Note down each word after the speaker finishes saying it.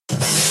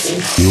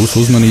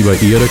Jūsu uzmanībai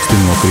ieraksti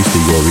no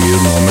Kristīgo vīru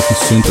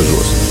nometnes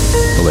Suntažos.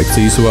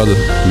 Lekcijas vada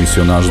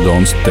misionārs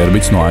Dons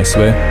Terbits no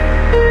ASV.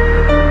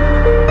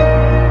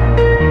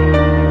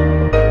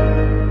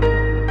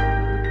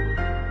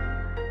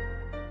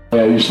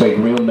 I used to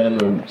think real men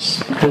are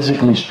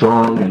physically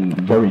strong and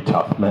very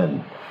tough men.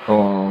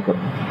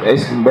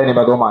 Es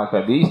bērnībā domāju,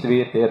 ka īsti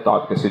vīri tie ir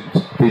tādi, kas ir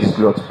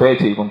fiziski ļoti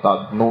spēcīgi un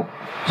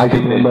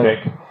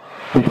tādi,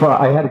 Before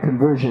I had a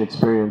conversion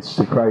experience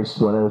to Christ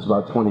when I was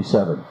about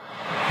 27.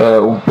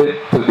 Un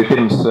tas bija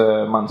pirms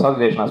manas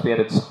atgriešanās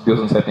pieredzes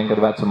 27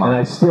 gadu vecumā. And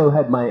I still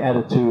had my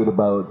attitude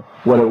about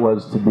what it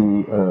was to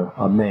be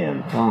a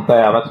man. Un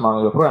tajā vecumā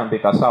joprojām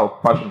bija kā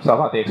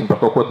savu attieksmi par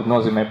to, ko tad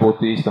nozīmē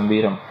būt īstam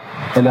vīram.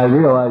 And I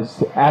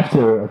realized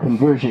after a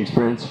conversion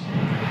experience,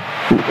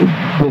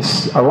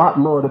 there's a lot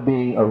more to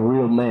being a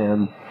real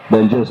man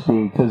than just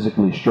being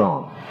physically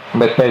strong.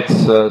 Bet pēc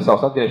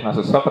savas atgriešanās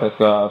es sapratu,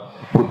 ka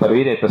būt par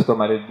vīrieti tas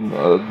tomēr ir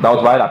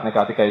daudz vairāk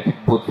nekā tikai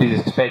būt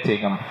fiziski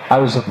spēcīgam. I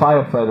was a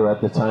firefighter at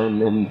the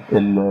time in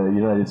the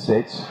United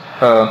States.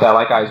 Tajā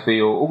laikā es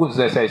biju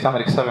ugunsdzēsējs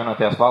Amerikas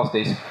Savienotajās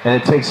valstīs. And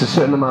it takes a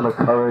certain amount of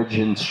courage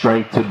and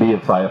strength to be a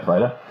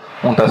firefighter.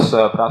 Un tas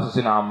prasa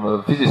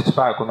zinām fizisku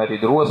spēku un arī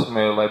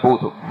drosmi, lai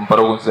būtu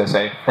par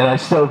ugunsdzēsēju. And I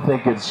still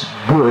think it's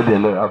good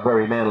and a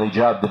very manly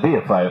job to be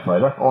a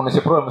firefighter. Un es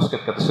joprojām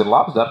uzskatu, ka tas ir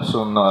labs darbs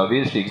un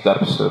vīrišķīgs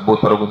darbs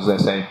būt par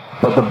ugunsdzēsēju.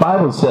 But the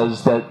Bible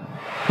says that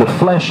the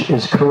flesh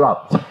is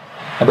corrupt.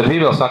 Bet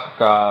Bībele saka,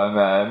 ka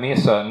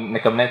miesa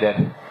nekam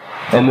neder.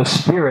 And the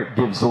spirit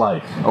gives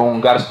life.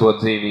 Un gars dod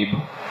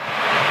dzīvību.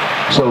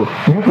 So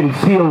you can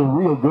feel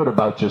real good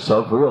about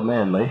yourself, real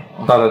manly.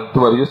 Un tātad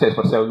tu vari justies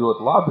par sevi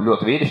ļoti labi,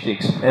 ļoti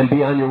vīrišķīgs. And be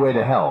on your way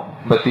to hell.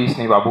 Bet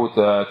īstenībā būt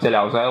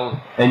ceļā uz elli.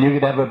 And you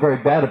could have a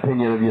very bad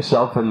opinion of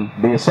yourself and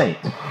be a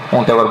saint.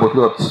 Un tev var būt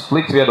ļoti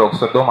slikts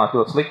viedoklis, var domāt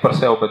ļoti slikti par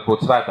sevi, bet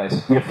būt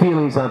svētais. Your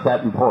feelings aren't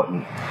that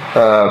important.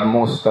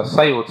 Mūsu tās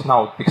sajūtas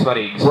nav tik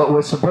svarīgas. What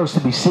we're supposed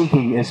to be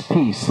seeking is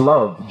peace,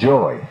 love,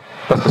 joy.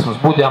 Tas, kas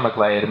mums būtu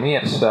jāmeklē, ir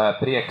miers,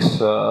 prieks,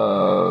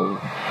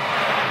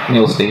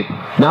 mīlestība.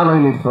 Not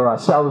only for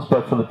ourselves,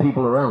 but for the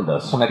people around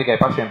us. Un ne tikai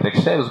pašiem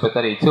priekš sevis, bet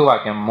arī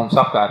cilvēkiem mums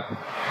apkārt.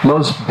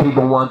 Most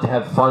people want to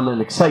have fun and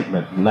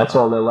excitement, and that's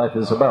all their life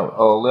is about.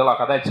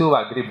 Lielākā daļa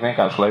cilvēku grib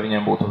vienkārši, lai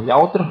viņiem būtu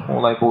jautri,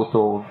 un lai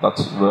būtu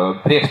tāds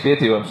prieks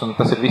piedzīvojums, un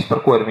tas ir viss,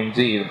 par ko ir viņa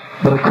dzīve.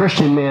 But a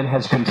Christian man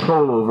has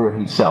control over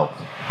himself.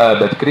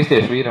 Bet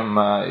kristiešu vīram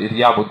ir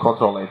jābūt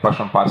kontrolēt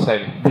pašam pār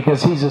sevi.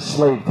 Because he's a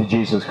slave to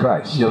Jesus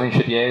Christ. Jo viņš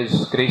ir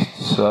Jēzus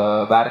Kristus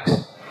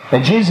vergs.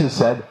 And Jesus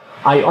said,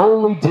 I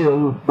only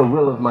do the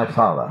will of my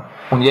Father.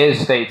 Un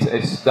Jēzus teica,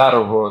 es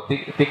daru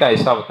tikai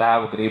savu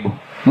tēvu gribu.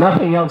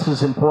 Nothing else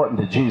is important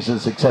to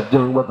Jesus except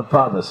doing what the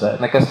Father said.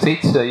 Nekas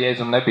cits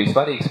Jēzum nebija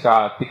svarīgs,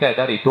 kā tikai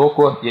darīt to,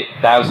 ko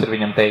tēvs ir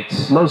viņam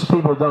teicis. Most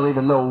people don't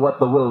even know what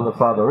the will of the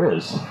Father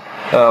is.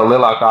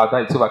 Lielākā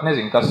daļa cilvēku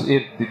nezina, kas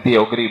ir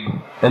Dieva griba.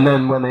 And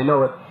then when they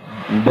know it,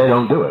 they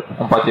don't do it.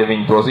 Un pat ja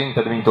viņi to zina,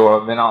 tad viņi to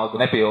vienalga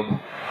nepilda.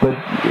 But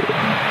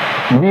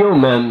real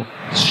men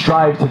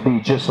strive to be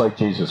just like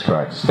Jesus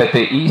Christ. Bet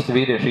īsti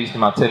vīrieši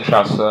īstenībā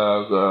cenšas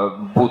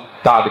būt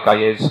tādi kā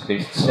Jēzus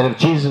Kristus. And if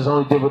Jesus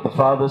only did what the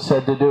Father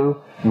said to do,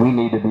 we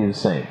need to be the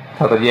same.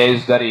 Tātad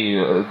Jēzus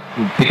darīja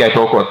tikai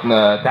to, ko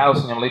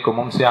tēvs viņam lika,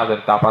 mums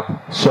jādara tāpat.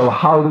 So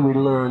how do we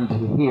learn to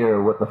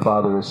hear what the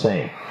Father is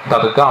saying?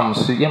 Tātad kā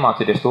mums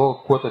iemācīties to,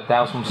 ko tad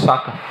tēvs mums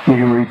saka? You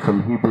can read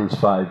from Hebrews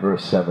 5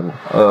 verse 7.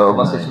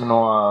 Lasīsim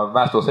no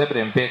vēstules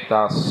Ebrejiem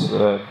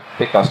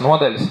 5.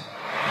 nodaļas.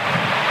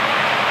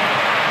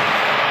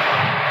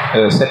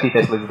 7.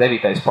 līdz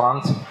 9.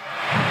 pants.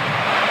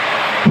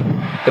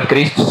 Kad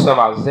Kristus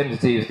savās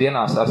zemes dzīves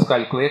dienās ar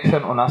skaļu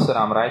kliekšanu un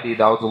asarām raidīja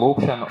daudz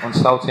lūgšanu un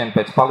saucienu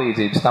pēc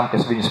palīdzības tam,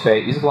 kas viņu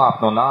spēja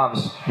izglābt no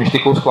nāves, viņš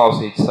tika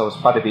uzklausīts savas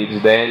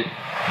paredības dēļ.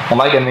 Un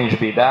lai gan viņš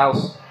bija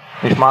dēls,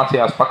 viņš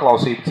mācījās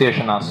paklausību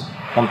ciešanās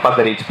un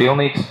padarīts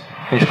pilnīgs,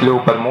 viņš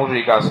kļuva par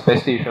mūžīgās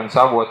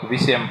pestīšanas avotu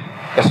visiem,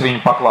 kas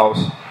viņu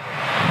paklausa.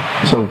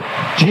 So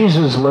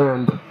Jesus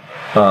learned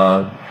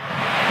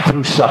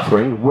through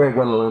suffering. We're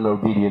going to learn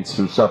obedience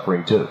through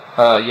suffering too.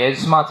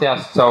 Jēzus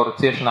mācījās caur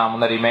ciešanām,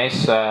 un arī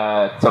mēs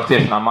caur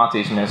ciešanām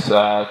mācīsimies,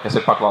 kas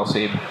ir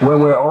paklausība.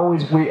 When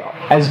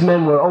as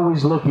men, we're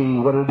always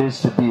looking what it is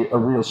to be a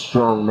real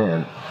strong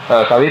man.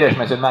 Kā vīrieši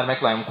mēs vienmēr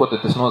meklējam, ko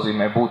tad tas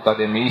nozīmē būt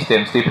tādiem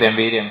īstiem, stipriem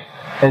vīriem.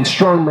 And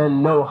strong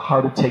men know how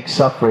to take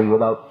suffering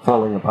without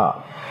falling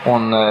apart.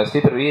 Un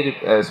stipri vīri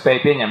spēj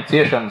pieņemt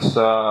ciešanas,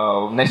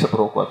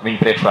 nesaprūkot viņu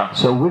priekšā.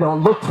 So we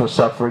don't look for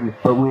suffering,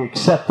 but we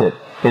accept it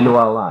into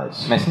our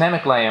lives. Mēs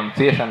nemeklējam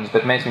ciešanas,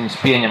 bet mēs viņus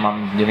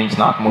pieņemam, ja viņas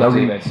nāk mūsu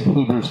dzīvēs.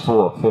 Hebrews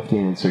 4,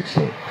 15 and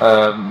 16.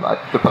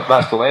 Turpat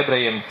vēstule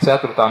Ebrejiem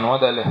 4.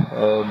 nodaļa,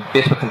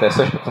 15.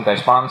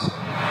 16. pants.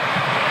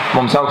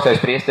 Mums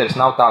augstais priesteris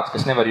nav tāds,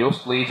 kas nevar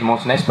just līdzi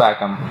mūsu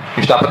nespēkam.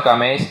 Viņš tāpat kā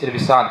mēs ir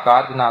visādi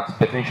kārdināts,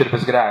 bet viņš ir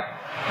bez grēka.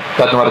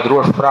 Tad ar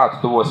drošu prātu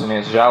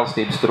tuvosimies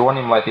žēlastības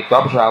tronim, lai tiktu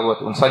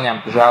apžēlot un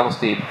saņemtu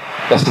žēlastību,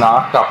 kas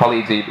nāk kā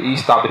palīdzība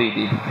īstā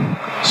brīdī.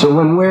 So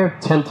when we're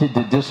tempted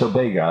to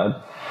disobey God,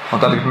 Un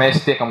tad, kad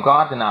mēs tiekam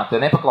kārdināti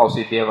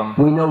nepaklausīt Dievam,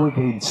 we know we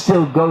can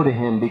still go to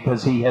him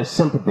because he has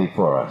sympathy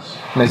for us.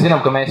 mēs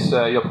zinām, ka mēs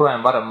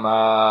joprojām varam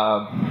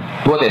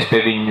doties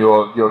pie viņu,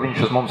 jo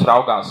viņš uz mums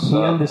raugās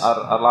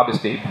ar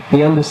labestību.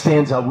 He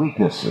understands our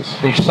weaknesses.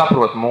 Viņš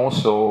saprot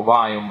mūsu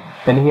vājumu.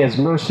 And he has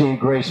mercy and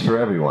grace for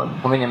everyone.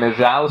 Un viņam ir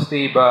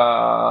žēlastība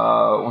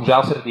un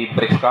žēlsirdība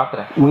priekš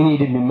katra. We need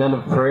to be men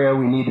of prayer.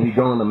 We need to be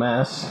going to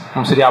mass.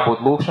 Mums ir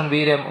jābūt lūkšanu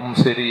vīriem,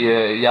 mums ir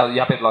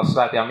jāpiedalās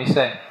svētajā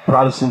misē.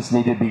 Protestants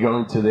need to be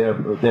going to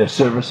their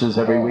services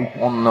every week.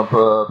 Un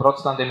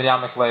protestantiem ir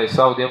jāmeklē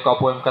savu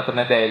dievkalpojumu katru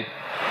nedēļu.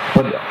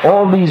 But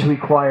all these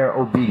require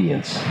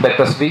obedience. Bet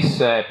tas viss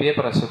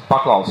pieprasa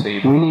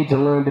paklausību. We need to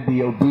learn to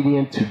be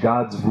obedient to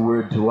God's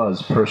word to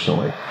us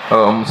personally.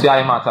 Mums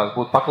jāiemācās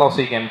būt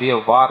paklausīgiem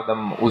Dievu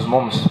vārdam uz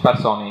mums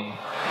personīgi.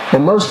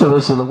 And most of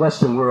us in the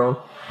Western world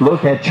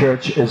look at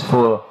church as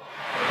for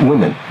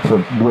women,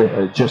 for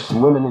just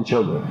women and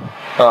children.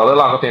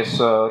 Lielākoties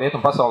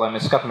rietumu pasaulē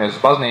mēs skatāmies uz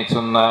baznīcu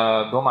un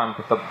domājam,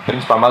 ka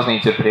principā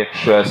baznīca ir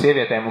priekš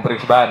sievietēm un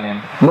priekš bērniem.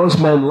 Most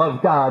men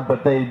love God,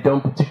 but they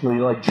don't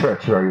particularly like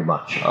church very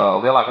much.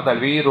 Lielākā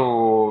daļa vīru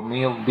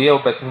mīl Dievu,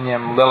 bet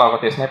viņiem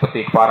lielākoties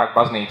nepatīk pārāk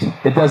baznīca.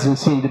 It doesn't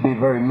seem to be a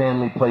very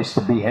manly place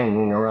to be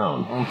hanging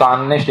around. Un tā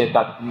nešķiet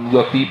tāda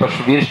ļoti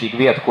īpaši vīrišķīga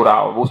vieta, kurā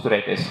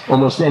uzturēties.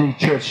 Almost any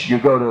church you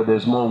go to,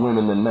 there's more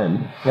women than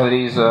men.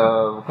 Gandrīz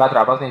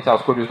katrā baznīcā,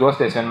 uz kur jūs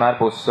dosieties, vienmēr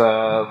būs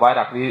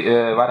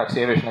vairāk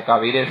sieviešu nekā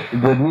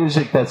vīrieši. The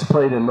music that's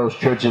played in most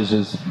churches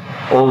is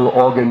old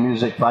organ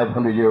music,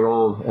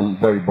 500-year-old, and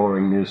very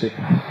boring music.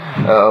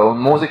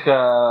 Un mūzika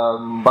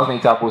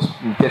baznīcā būs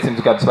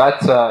 500 gadus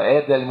veca,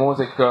 ērdeļu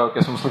mūzika,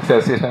 kas mums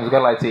liksies iespējams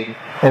garlaicīgi.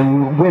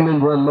 And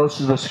women run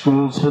most of the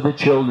schools for the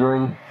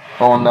children.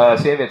 Un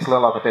sievietes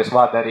lielākoties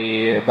vada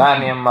arī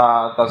bērniem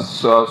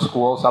tas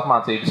skolas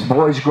apmācības.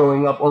 Boys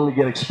growing up only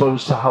get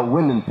exposed to how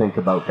women think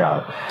about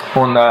God.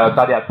 Un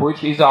tādējādi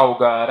puiši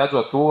izauga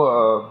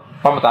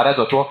pamatā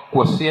redzot to,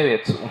 ko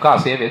sievietes un kā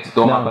sievietes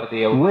domā par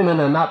Dievu.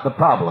 Women are not the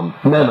problem,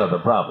 men are the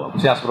problem.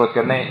 Mums jāsaprot,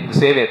 ka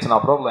sievietes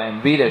nav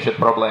problēma, vīrieši ir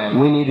problēma.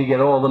 We need to get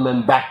all the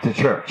men back to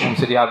church.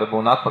 Mums ir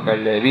jādabūna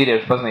atpakaļ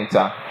vīriešu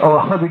baznīcā.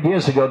 100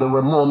 years ago there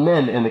were more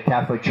men in the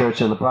Catholic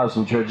Church and the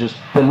Protestant churches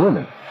than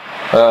women.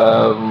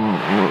 So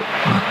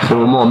there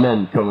were more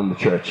men going to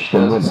church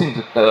than women.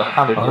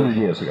 100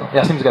 years ago.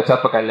 Jā, 100 gadus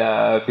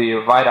atpakaļ bija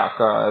vairāk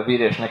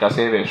vīriešu nekā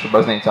sieviešu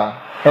baznīcā.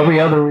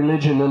 Every other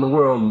religion in the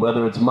world,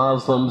 whether it's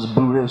Muslims,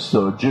 Buddhists,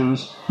 or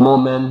Jews, more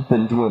men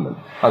than women.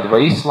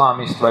 Vai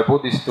islāmisti, vai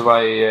budisti,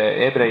 vai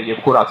ebreji,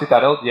 jebkurā citā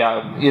reliģijā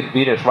ir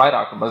vīrieši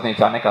vairāk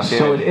baznīcā nekā sievieši.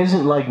 So it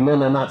isn't like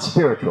men are not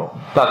spiritual.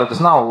 Tātad tas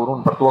nav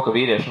runa par to, ka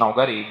vīrieši nav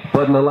garīgi.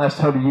 But in the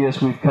last 100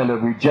 years we've kind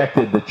of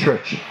rejected the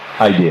church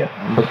idea.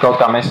 Bet kaut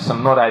kā mēs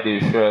esam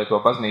noraidījuši to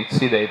baznīcas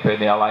ideju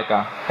pēdējā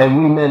laikā. And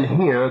we men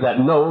here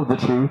that know the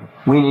truth,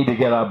 we need to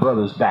get our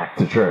brothers back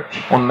to church.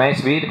 Un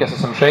mēs vīri, kas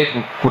esam šeit,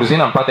 kur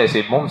zinām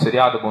patiesību, mums ir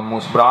jādabūna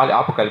mūsu brāļi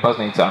apakaļ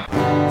baznīcā.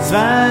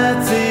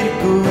 Svēts ir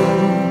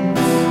kungs,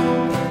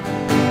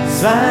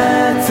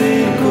 svēts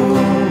ir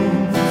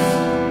kungs,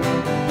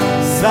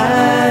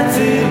 svēts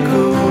ir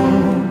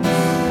kungs,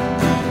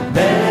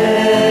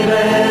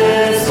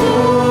 debes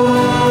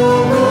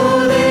kungu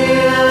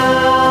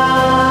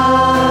Dievs,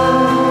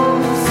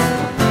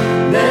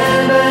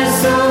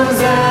 debes un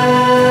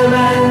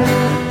zeme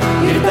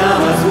ir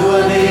tavas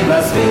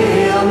godības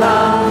pilnā,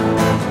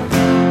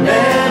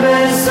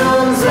 debes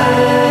un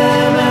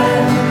zeme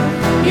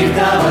ir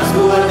tavas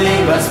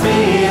godības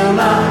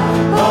pilnā.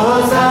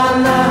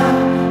 Hozanna,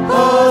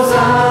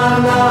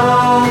 Hozanna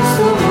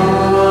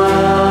augstumos,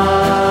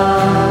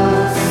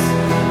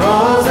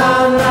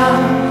 Hozanna,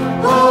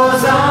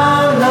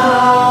 Hozanna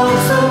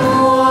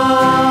augstumos.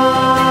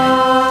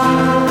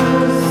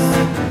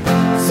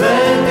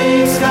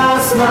 Svētīgs,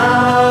 kas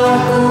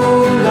nāk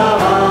Kunga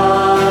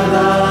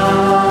vārdā,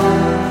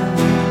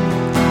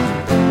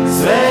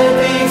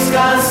 svētīgs,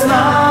 kas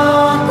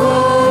nāk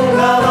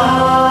Kunga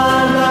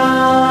vārdā.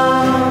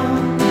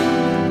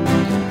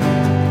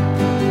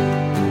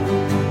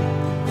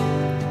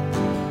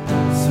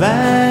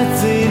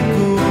 Svēts ir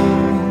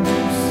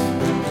kungs,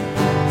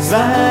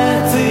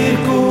 svēts ir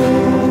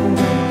kungs,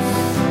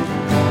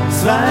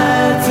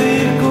 svēts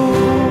ir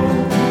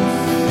kungs,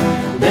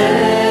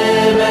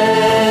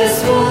 debes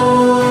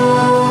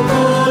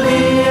kungu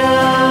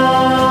Dievs,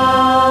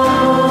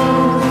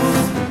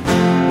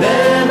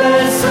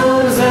 debes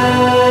un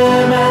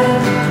zeme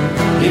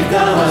ir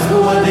tavas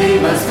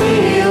godības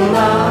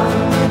pilnā,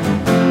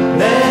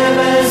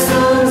 debes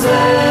un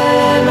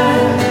zeme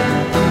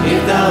ir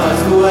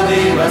tavas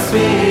godības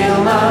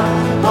pilnā.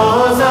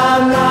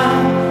 Hozanna,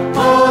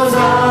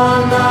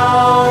 Hozanna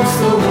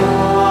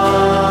augstumos,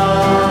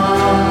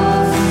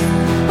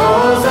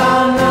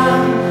 Hozanna,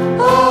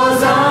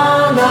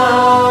 Hozanna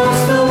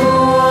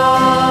augstumos.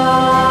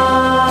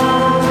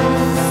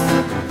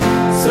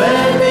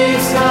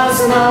 Svētīgs, kas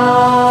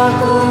nāk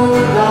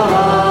Kunga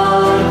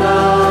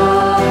vārdā,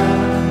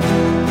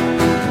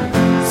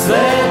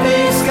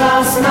 svētīgs,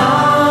 kas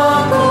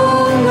nāk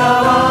Kunga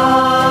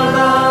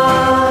vārdā.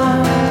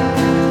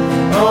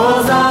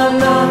 Hozanna,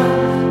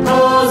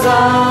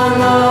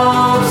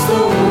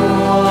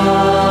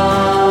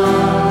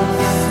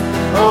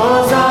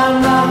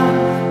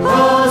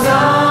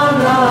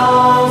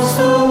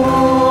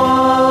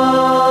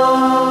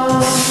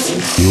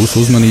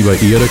 Jūsu uzmanībai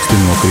ieraksti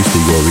no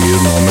Kristīgo vīru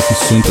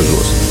nometnes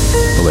Suntažos.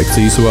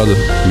 Lekcijas vada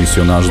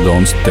misionārs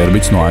Dons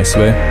Terbits no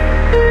ASV.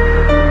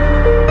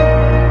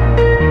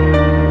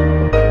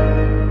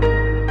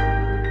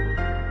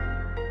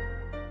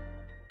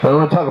 I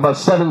want to talk about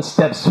 7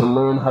 steps to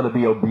learn how to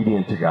be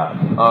obedient to God.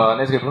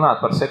 Es gribu runāt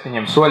par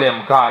 7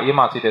 soļiem, kā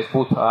iemācīties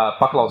būt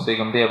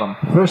paklausīgam Dievam.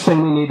 First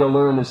thing we need to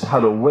learn is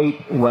how to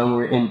wait when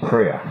we're in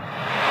prayer.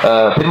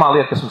 Pirmā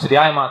lieta, kas mums ir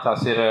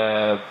jāiemācās, ir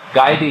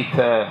gaidīt,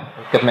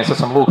 kad mēs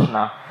esam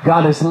lūkšanā.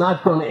 God is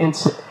not going to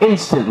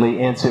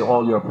instantly answer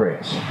all your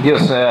prayers.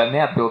 Dievs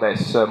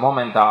neatbildēs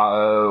momentā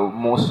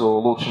mūsu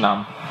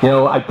lūkšanām. You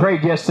know, I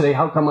prayed yesterday,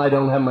 how come I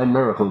don't have my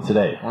miracle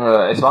today?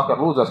 Es vakar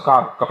lūdzos,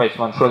 kāpēc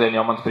man šodien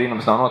jau mans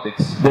brīnums nav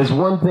noticis. There's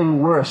one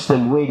thing worse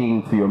than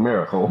waiting for your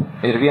miracle.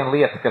 Ir viena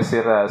lieta, kas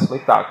ir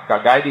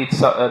sliktāka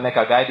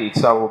nekā gaidīt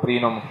savu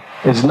brīnumu.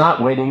 Is not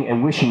waiting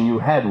and wishing you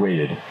had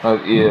waited.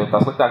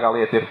 Tā sliktākā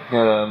lieta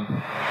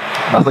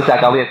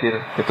ir,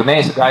 ka tu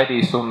neesi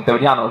gaidījis un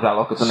tev ir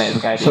jānožēlo, ka tu neesi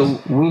gaidījis. So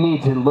we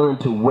need to learn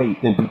to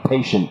wait and be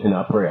patient in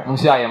our prayer.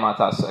 Mums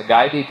jāiemācās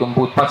gaidīt un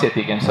būt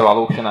pacietīgiem savā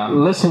lūkšanā.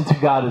 Listen to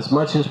God as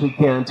much as we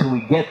can until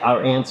we get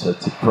our answer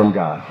from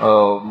God.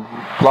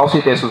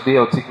 Klausīties uz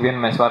Dievu, cik vien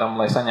mēs varam,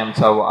 lai saņemtu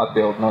savu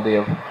atbildi no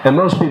Dieva. And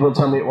most people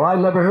tell me, well, I've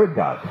never heard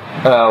God.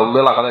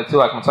 Lielākā daļa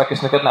cilvēku man saka,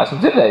 es nekad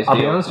neesmu dzirdējis I'll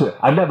be Dievu. honest with you,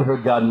 I've never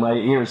heard God in my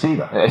ears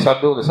either. Es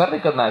atbildu, es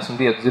arī nekad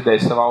neesmu Dievu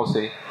dzirdējis savā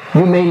ausī.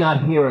 You may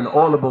not hear an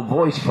audible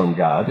voice from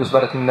God. Jūs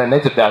varat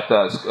nedzirdēt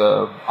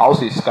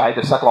ausīs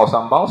skaidri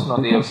saklausām balsi no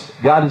Dieva,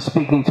 God is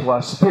speaking to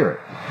our spirit.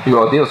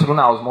 jo Dievs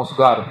runā uz mūsu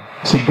garu.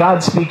 See,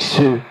 God speaks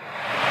to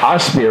our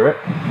spirit.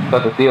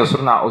 Tātad Dievs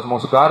runā uz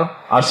mūsu garu,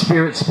 Our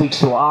spirit speaks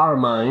to our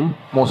mind.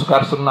 mūsu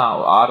gars runā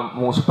ar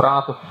mūsu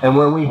prātu. And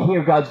when we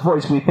hear God's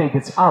voice, we think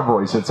it's our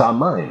voice, it's our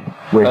mind.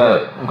 We're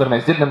here. Un, kad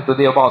mēs dzirdam to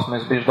Dieva balsi,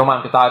 mēs bieži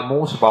domājam, ka tā ir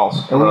mūsu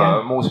balss,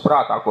 mūsu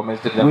prātā, ko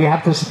mēs dzirdam. We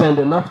have to spend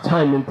enough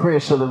time in prayer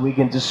so that we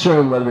can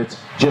discern whether it's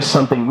just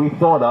something we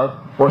thought of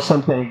or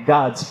something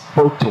God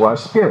spoke to our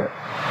spirit.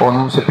 Un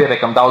mums ir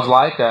pietiekami daudz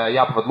laika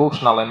jāpavad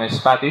lūkšanā, lai mēs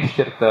spētu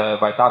izšķirt,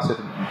 vai tā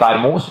ir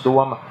mūsu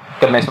doma.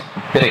 Kad mēs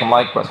pietiekami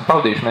laiku esam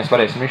pavadījuši, mēs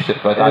varēsim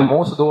izšķirt, vai tā ir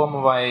mūsu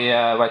doma,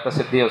 vai tas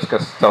ir Dievs,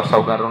 kas caur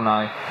savu garu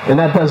runāja. And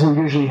that doesn't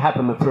usually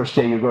happen the first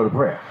day you go to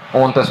prayer.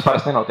 Un tas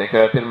parasti nenotiek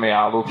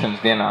pirmajā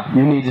lūkšanas dienā.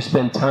 You need to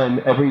spend time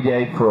every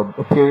day for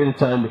a period of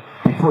time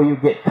before you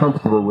get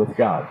comfortable with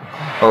God.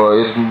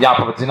 Ir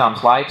jāpavad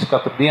zināms laiks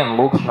katru dienu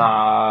lūkšanā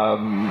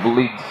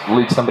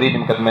līdz tam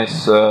brīdim, kad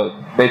mēs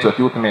beidzot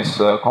jūtamies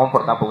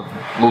komfortabli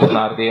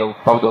lūkšanā ar Dievu,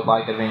 pavadot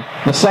laiku ar viņu.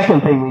 The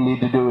second thing we need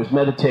to do is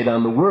meditate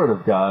on the Word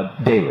of God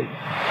daily.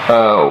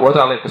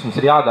 Otrā lieta, kas mums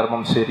ir jādara,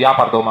 mums ir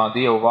jāpārdomā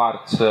Dievu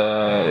vārds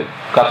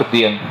katru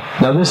dienu.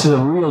 Now this is a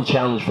real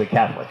challenge for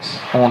Catholics.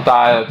 Un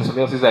tas ir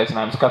liels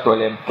izaicinājums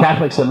katoļiem.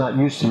 Catholics are not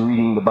used to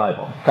reading the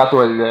Bible.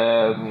 Katoļi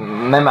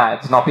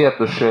nemēdz, nav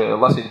pieraduši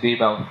lasīt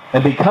Bībeli.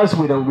 And because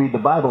we don't read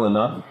the Bible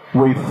enough,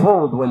 we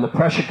fold when the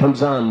pressure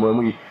comes on, when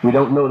we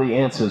don't know the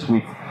answers,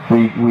 we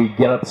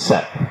get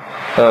upset.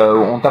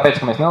 Un tāpēc,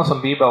 ka mēs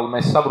nelasām Bībeli,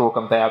 mēs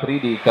sabrūkam tajā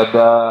brīdī,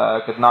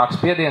 kad nāk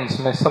spiediens,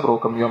 mēs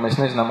sabrūkam, jo mēs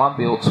nezinām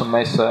atbildes un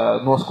mēs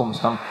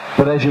noskumstam.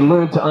 But as you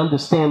learn to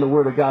understand the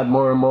Word of God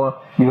more and more,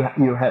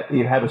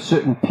 you have a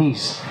certain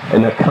peace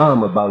and a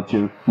calm about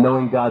you,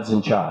 knowing God's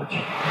in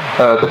charge.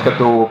 Tad, kad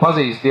tu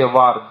pazīsti Dievu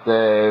vārdu,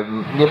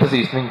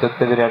 iepazīsti viņu, tad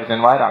tev ir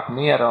arvien vairāk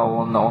miera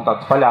un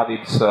tādas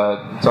paļāvības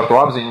caur to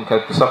apziņu,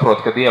 ka tu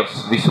saproti, ka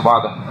Dievs visu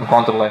vada un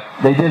kontrolē.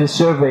 They did a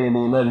survey in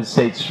the United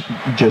States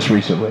just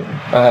recently.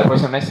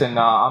 Pavisam nesen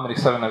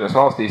Amerikas Savienotajās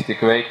valstīs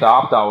tika veikta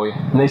aptauja.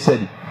 And they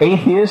said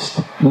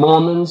atheists,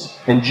 Mormons,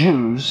 and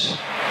Jews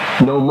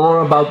know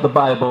more about the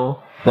Bible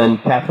than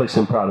Catholics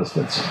and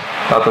Protestants.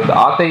 Tātad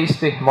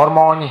ateisti,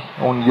 mormoņi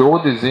un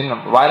jūdi zina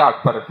vairāk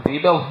par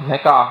Bībeli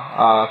nekā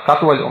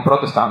katoļi un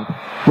protestanti.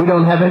 We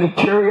don't have any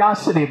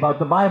curiosity about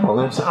the Bible.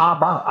 It's our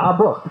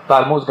book.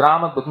 Tā ir mūsu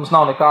grāmata, bet mums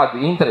nav nekāda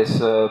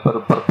interese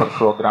par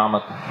šo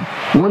grāmatu.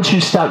 Once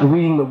you start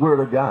reading the Word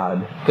of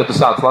God, Kad tu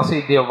sāc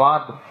lasīt Dievu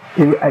vārdu,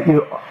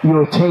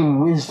 you attain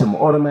wisdom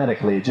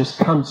automatically. It just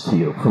comes to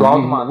you from tu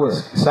reading the Word.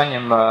 automātiski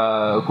saņem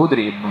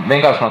gudrību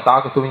vienkārši no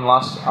tā, ka tu viņu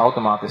lasi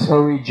automātiski.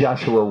 Or read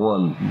Joshua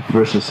 1,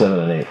 verses 7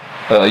 and 8.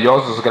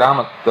 Jozus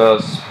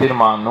grāmatas 1.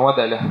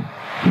 nodaļa,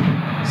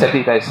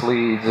 7.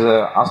 līdz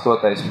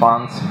 8.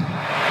 pants.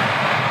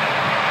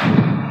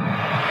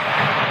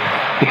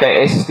 Tikai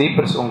esi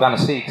stiprs un gana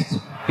sīksts.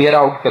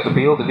 Pieraugi, ka tu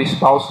pildi visu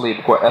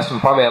bauslību, ko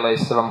esmu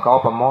pavēlējis savam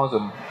kalpam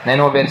Mozum.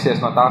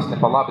 Nenovērsies no tās ne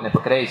pa labi, ne pa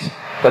kreisi.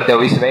 Tad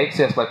tev viss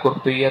veiksies, lai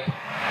kurp tu iet.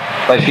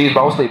 Lai šīs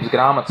bauslības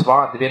grāmatas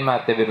vārdi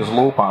vienmēr tev ir uz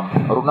lūpām.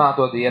 Runā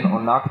to dienu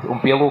un nakti un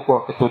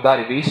pielūko, ka tu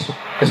dari visu,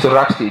 kas tur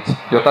rakstīts.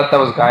 Jo tad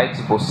tavas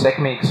gaitas būs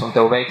sekmīgas un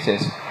tev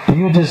veiksies. Do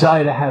you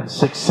desire to have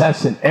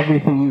success in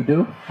everything you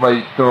do?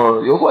 Vai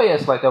tu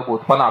ilgojies, lai tev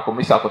būtu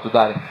panākumi visā, ko tu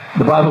dari?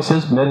 The Bible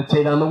says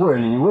meditate on the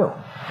Word and you will.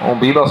 Un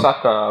Bībele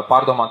saka,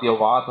 pārdomā Dievu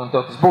vārdu, un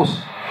tev tas būs.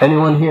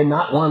 Anyone here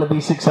not want to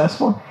be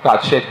successful?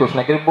 Kāds šeit, kurš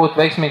negrib būt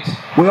veiksmīgs?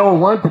 We all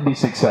want to be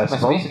Mēs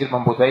successful. visi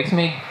gribam būt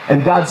veiksmīgi.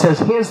 And God says,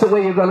 here's the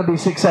way you're going to be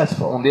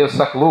successful. Un Dievs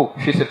saka, lūk,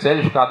 šis ir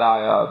ceļš,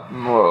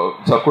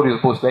 caur kur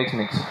jūs būs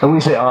veiksmīgs. And we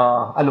say,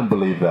 I don't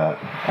believe that.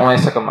 Un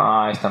mēs sakam,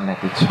 es tam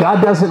neticu.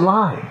 God doesn't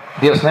lie.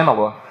 Dievs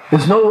nemelo.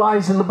 There's no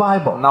lies in the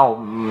Bible. Nav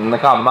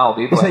nekādu melu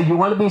He Bībelē. said, you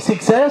want to be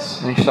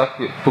success? Viņš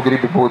saka, tu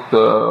gribi būt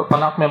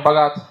panākumiem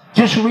bagāts,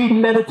 Just read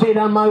and meditate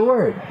on my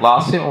word.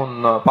 lasi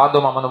un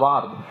pārdomā manu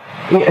vārdu.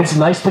 It's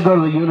nice to go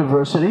to the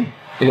university.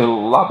 Ir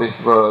labi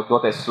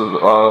doties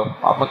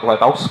apmeklēt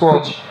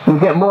augstskolu, You'll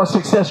get more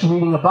success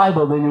reading a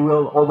Bible than you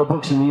will all the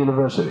books in the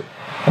university.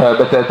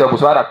 bet tev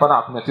būs vairāk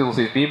panākumu, ja tu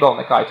izlasīsi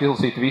Bībeli, nekā ja tu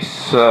izlasītu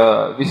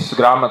visas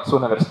grāmatas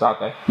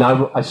universitātē.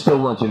 Now, I still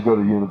want you to go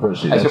to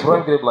university. Es That's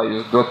joprojām good. gribu, lai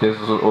jūs doties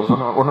uz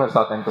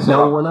universitātēm, tas ir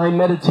Now, labi. when I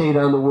meditate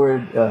on the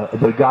word,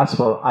 the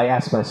gospel, I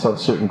ask myself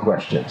certain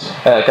questions.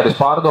 Kad es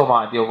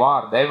pārdomāju Dievu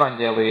vārdu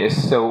evaņģēliju, es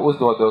sev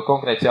uzdodu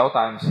konkrēts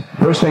jautājums.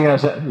 First thing I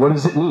said, what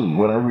does it mean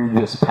when I read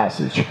this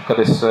passage? Kad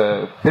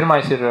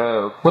pirmais ir,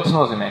 ko tas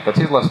nozīmē? Kad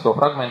es izlasu to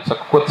fragmentu,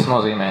 saku, ko tas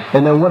nozīmē?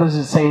 And then what is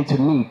it saying to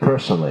me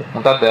personally?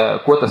 Un tad,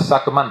 ko tas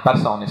saka man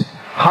personiski?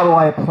 How do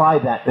I apply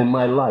that in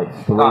my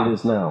life, the way it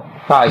is now?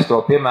 Kā es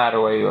to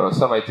piemēroju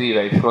savai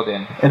dzīvei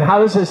šodien? And how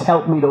does this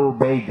help me to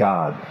obey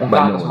God? Un by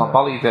kā knowing tas man that?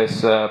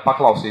 palīdzēs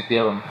paklausīt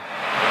Dievam?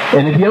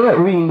 And if you're not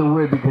reading the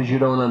word because you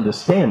don't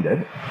understand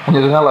it, Un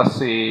ja tu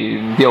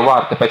nelasi Dievu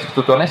vārdu, tāpēc, ka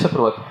tu to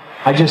nesaproti,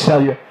 I just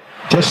tell you,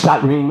 just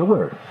start reading the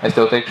word. es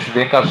tev teikšu,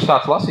 vienkārši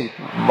sāc lasīt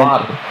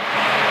vārdu.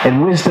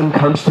 And wisdom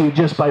comes to you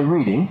just by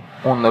reading.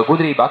 Un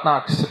gudrība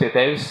atnāks pie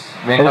tevis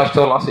vienkārši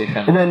caur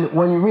lasīšanu. And then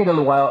when you read a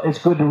little while, it's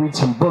good to read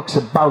some books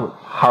about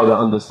how to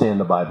understand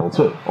the Bible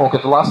too. Un,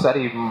 kad tu lasi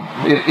arī,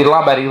 ir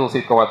labi arī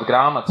izlasīt kaut kādas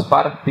grāmatas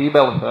par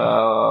Bībeli,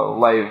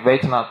 lai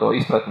veicinātu to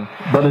izpratni.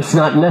 But it's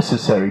not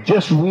necessary.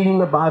 Just reading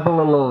the Bible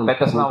alone Bet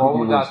tas nav will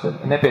give you obligāti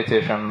wisdom.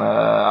 nepieciešams.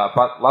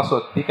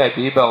 Lasot tikai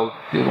Bībeli,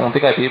 un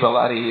tikai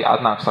Bībeli arī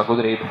atnāks tā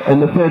gudrība.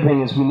 And the third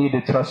thing is we need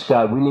to trust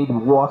God. We need to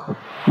walk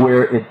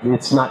where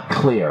it's not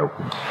clear.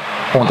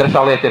 Un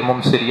trešā lieta ir,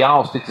 mums ir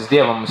jāuzticas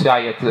Dievam, mums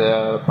jāiet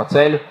pa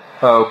ceļu,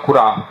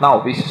 kurā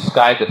nav viss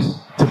skaidrs.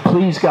 To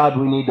please God,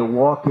 we need to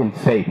walk in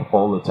faith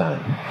all the time.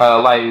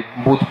 Lai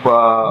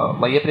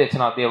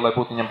iepriecinātu Dievu, lai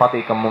būtu viņam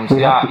patīkam, mums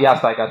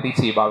jāstaigā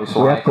ticībā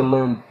visu We have to laiku.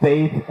 learn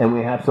faith and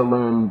we have to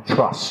learn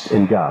trust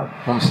in God.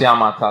 Mums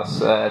jāmācās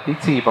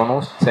ticība un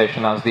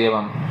uzticēšanās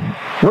Dievam.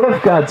 What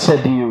if God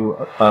said to you,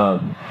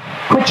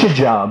 quit your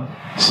job,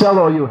 sell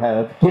all you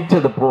have, give to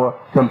the poor,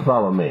 come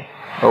follow me?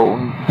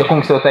 Un, ja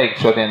kungs tev teikt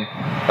šodien,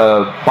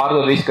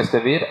 pārdod visu, kas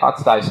tev ir,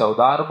 atstāj savu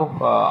darbu,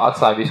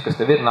 atstāj visu, kas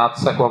tev ir, nāc,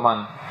 seko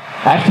man.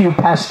 After you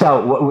passed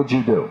out, what would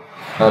you do?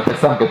 Pēc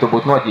tam, kad tu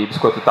būtu noģības,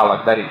 ko tu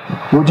tālāk darīt?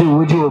 Would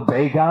you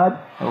obey God?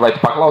 Vai tu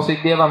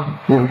paklausītu Dievam?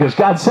 You know, because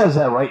God says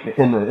that right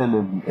in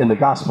the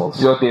Gospels.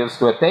 Jo Dievs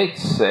to ir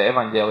teicis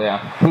evaņģēlijā.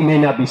 He may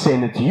not be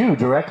saying it to you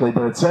directly,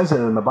 but it says it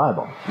in the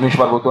Bible. Viņš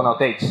varbūt to nav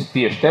teicis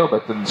tieši tev,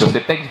 bet tas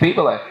ir teikts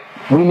Bībelē.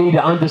 We need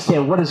to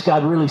understand what is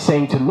God really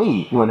saying to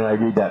me when I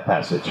read that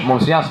passage.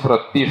 Mums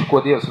jāsaprot tieši, ko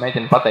Dievs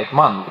mēģina pateikt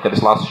man, kad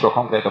es lasu šo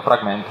konkrēto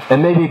fragmentu.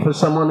 And maybe for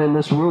someone in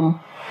this room,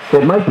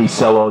 it might be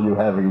sell all you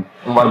have and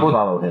Un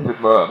follow him.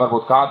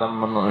 varbūt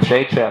kādam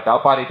šeit šajā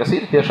telpā arī tas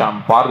ir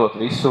tiešām pārdot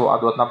visu,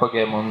 atdot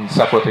nabagiem un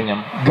sekot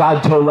viņam.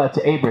 God told that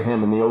to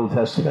Abraham in the Old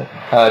Testament.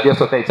 Dievs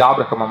to teica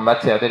Ābrahamam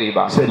vecajā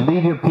derībā. He said,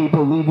 leave your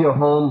people, leave your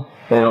home,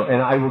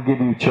 and I will give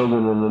you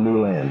children in the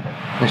new land.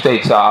 Viņš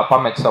teica,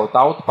 pamet savu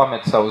tautu,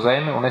 pamet savu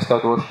zemi, un es tev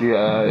došu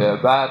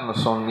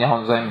bērnus un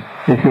jaunu zemi.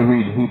 You can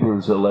read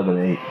Hebrews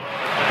 11:8.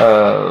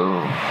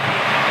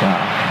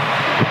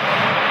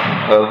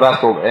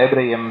 Vēstule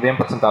ebrejiem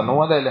 11.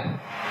 nodaļa,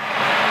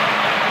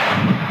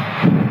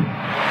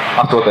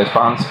 8.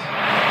 pants.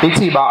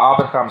 Ticībā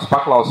Ābrahams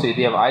paklausīja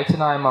Dieva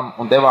aicinājumam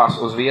un devās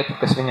uz vietu,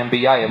 kas viņam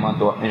bija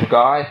jāiemanto. Viņš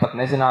gāja, pat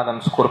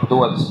nezinādams, kurp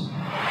dodas.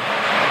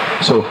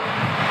 So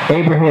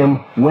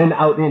Abraham went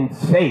out in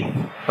faith,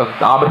 Tad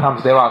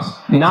Ābrahams devās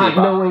not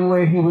ticībā, knowing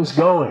where he was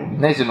going.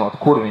 nezinot,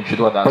 kur viņš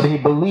dodas. But he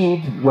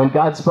believed when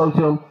God spoke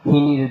to him,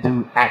 he needed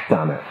to act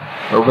on it.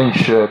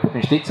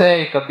 Viņš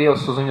ticēja, ka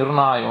Dievs uz viņu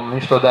runāja, un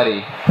viņš to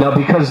darīja. Now,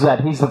 because of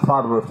that, he's the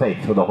father of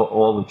faith for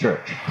all the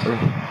church.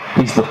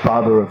 He's the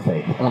father of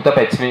faith. Un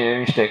tāpēc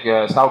viņš tiek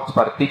saukts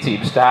par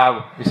ticības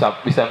tēvu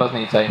visai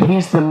baznīcai.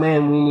 He's the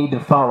man we need to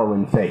follow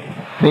in faith.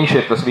 Viņš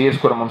ir tas vīrs,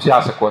 kuram mums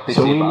jāsako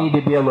So we ticībā. need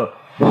to be able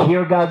to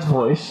hear God's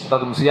voice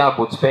Tad mums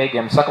jābūt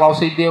spējīgiem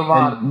saklausīt Dievu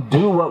vārdu and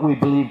do what we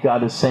believe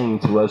God is saying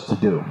to us to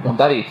do. un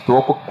darīt to,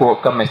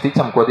 kam mēs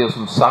ticam, ko Dievs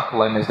mums saka,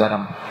 lai mēs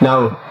darām.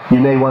 Now, you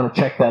may want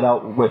to check that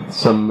out with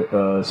some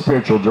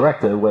spiritual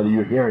director, whether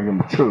you're hearing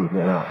him truth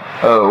or not.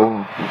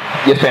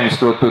 Iespējams,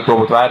 to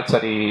būtu vērts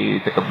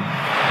arī tā kā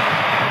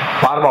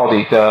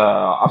pārbaudīt,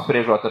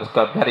 apspriežot ar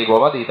kādu garīgo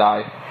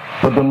vadītāju.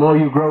 But the more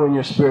you grow in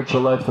your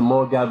spiritual life, the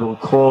more God will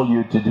call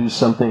you to do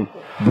something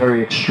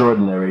very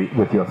extraordinary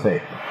with your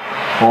faith.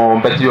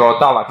 Bet jo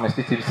tālāk mēs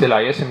ticības ceļā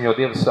iesim, jo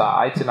Dievs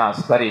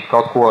aicinās darīt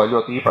kaut ko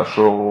ļoti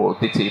īpašu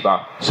ticībā.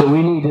 So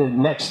we need to,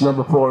 next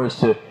number 4 is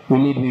we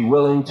need to be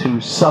willing to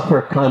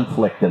suffer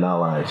conflict in our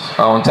lives.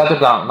 Un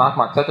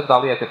nākamā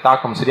ceturtā lieta ir tā,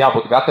 ka mums ir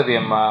jābūt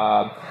gataviem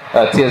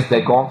ciest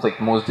dēļ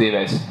konfliktu mūsu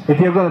dzīvēs. If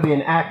you're going to be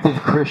an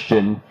active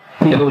Christian,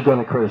 people are going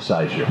to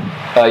criticize you.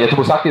 Ja tu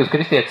būsi aktīvs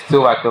kristietis,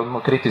 cilvēki tev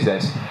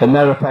kritizēs. As a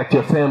matter of fact,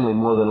 your family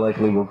more than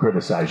likely will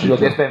criticize you. Jo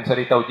iespējams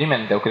arī tavu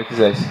ģimeni tev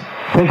kritizēs.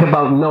 Think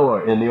about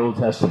Noah in the Old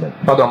Testament.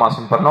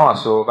 Padomāsim par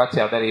Noasu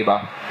vecajā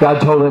derībā.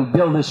 God told him,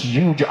 build this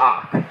huge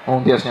ark.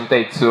 Un Dievs viņam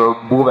teica,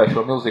 būvē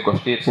šo milzīgo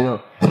šķirsi.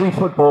 3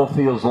 football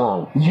fields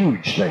long.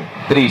 Huge thing.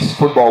 3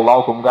 futbola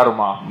laukumu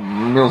garumā.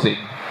 Milzīgi.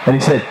 And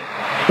he said,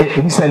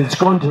 it's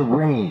going to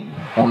rain.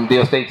 Un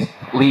Dievs teica,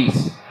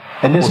 līs.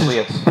 And this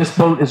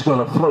boat is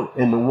going to float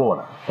in the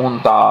water. Un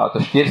tā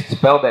šķirsts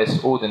peldēs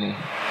ūdenī.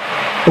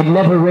 It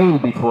never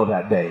rained before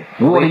that day.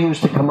 Water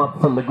used to come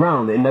up from the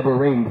ground. It never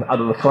rained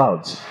out of the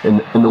clouds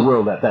in the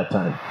world at that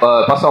time.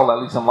 Pasaulē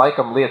līdz tam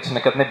laikam lietas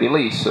nekad nebija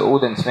līs.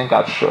 Ūdens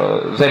vienkārši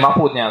zem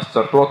apūdņās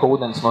ar to, ka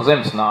ūdens no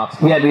zemes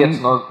nāca. Lietas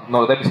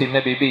no debesīm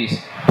nebija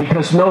bijis.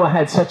 Because Noah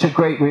had such a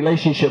great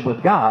relationship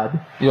with God,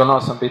 jo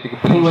Noasam bija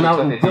tik brīnišķīgs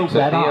attiecības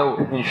ar Dievu,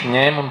 viņš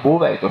ņēma un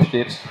būvēja to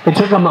šķirsti. It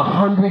took him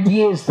 100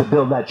 years to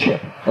build that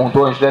ship. Un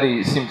to viņš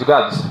darīja 100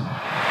 gadus.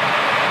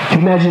 Can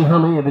you imagine how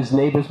many of his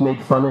neighbors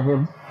made fun of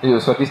him?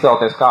 Jūs varat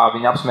iztēloties, kā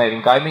viņi apsmēja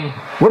viņu kaimiņu.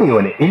 What are you,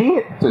 an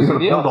idiot? You're going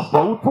to build a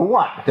boat for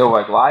what? Tev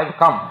vajag laivu,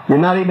 kam? You're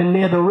not even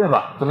near the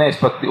river. Tu neesi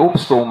pat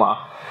upes tūmā.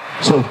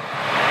 So,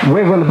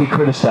 we're going to be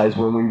criticized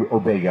when we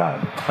obey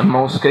God.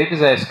 Mūs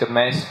kritizēs, kad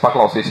mēs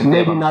paklausīsim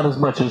Maybe Dievam. not as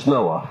much as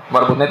Noah.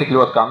 Varbūt ne tik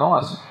ļoti kā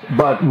Noas.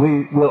 But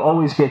we will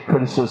always get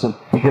criticism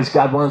because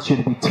God wants you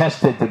to be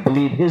tested to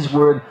believe His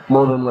word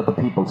more than what the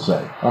people say.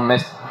 Un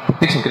mēs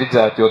tiksim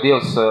kritizēti, jo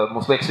Dievs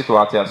mūs liek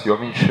situācijās, jo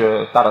viņš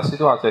tādās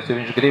situācijās, jo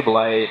viņš grib,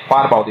 lai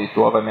pārbaudītu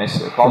to, vai mēs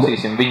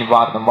klausīsim viņu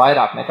vārdam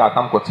vairāk nekā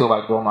tam, ko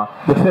cilvēki domā.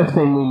 The fifth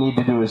thing we need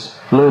to do is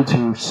learn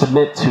to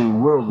submit to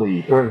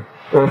worldly,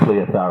 earthly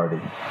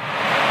authority.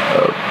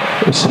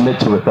 Submit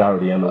to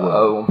authority on the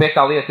world. Un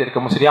piektā lieta ir, ka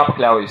mums ir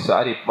jāpakļaujas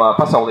arī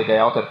pasaulīgai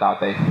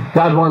autoritātei.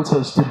 God wants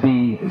us to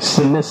be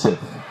submissive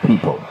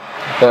people.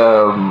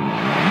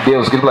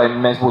 Dievs grib, lai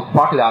mēs būtu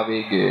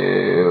pakļāvīgi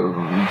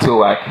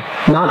cilvēki.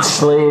 Not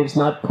slaves,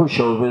 not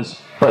pushovers,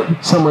 but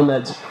someone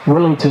that's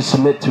willing to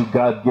submit to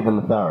God-given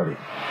authority.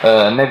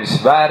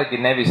 Nevis vergi,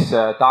 nevis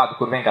tādi,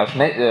 kur vienkārši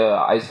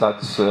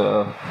aizstādas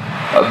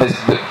bez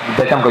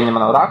tam, ka viņam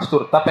nav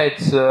rakstura,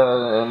 tāpēc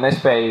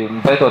nespēja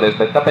pretoties,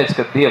 bet tāpēc,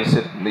 ka Dievs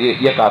ir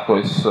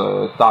iekārtojis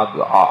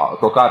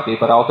to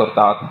kārtību ar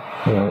autoritāti.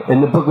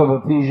 In the book of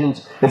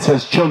Ephesians, it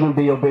says, children,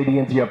 be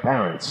obedient to your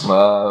parents.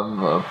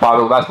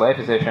 Pāvila vēstulē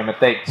Efeziešiem ir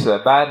teikts,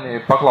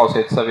 bērni,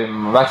 paklausiet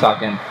saviem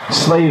vecākiem.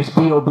 Slaves,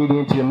 be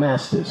obedient to your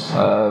masters.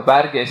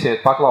 Vergi,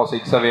 esiet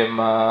paklausīgi saviem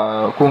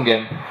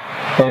kungiem.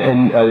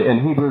 And in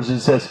Hebrews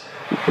it says,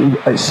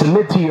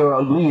 submit to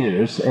your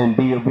leaders and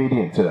be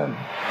obedient to them.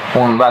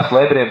 Un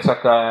vēstulē Ebrejiem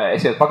saka,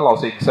 esiet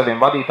paklausīgi saviem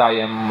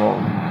vadītājiem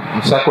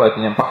un sekojiet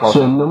viņiem paklausīgi.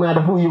 So no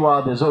matter who you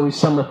are, there's always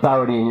some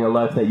authority in your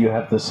life that you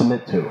have to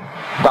submit to.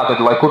 Tātad,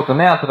 lai kur tu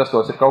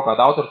neatrastos, ir kaut kāda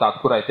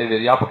autoritāte, kurai tev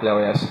ir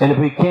jāpakļaujas. And if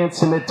we can't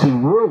submit to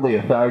worldly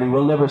authority,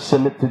 we'll never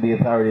submit to the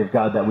authority of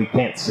God that we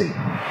can't see.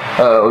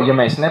 Ja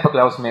mēs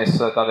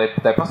nepakļausimies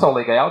tādai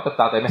pasaulīgai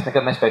autoritātei, mēs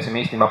nekad nespēsim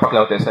īstenībā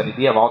pakļauties arī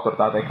Dieva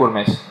autoritātei, kuru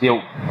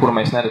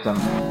mēs neredzam.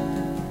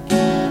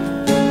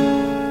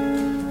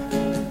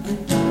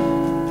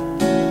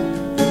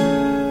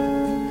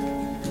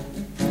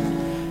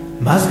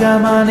 Mazgā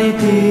mani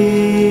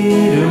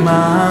tīru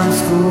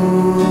mans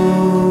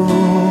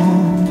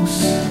kungs,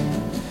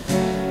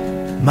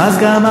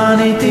 mazgā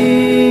mani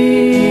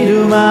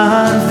tīru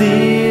mans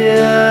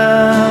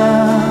Dievs,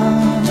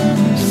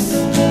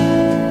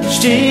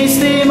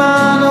 šķīstī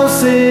manu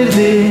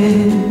sirdī,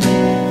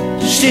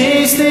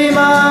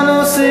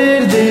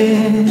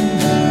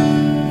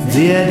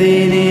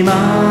 dziedini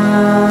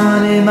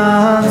mani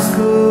mans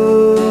kungs.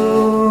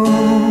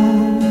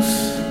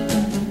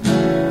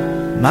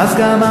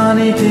 Mazgā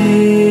mani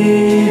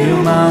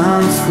tīru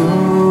mans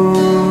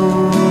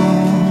kungs,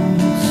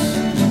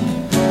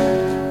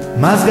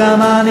 mazgā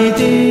mani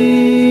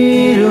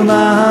tīru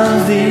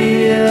mans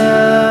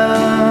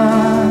Dievs,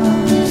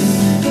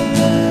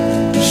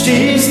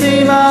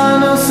 šķīstī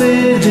manu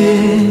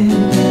sirdī,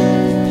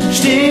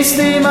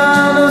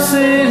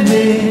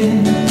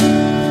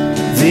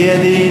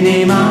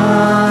 dziedini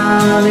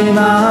mani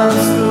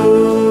mans kungs.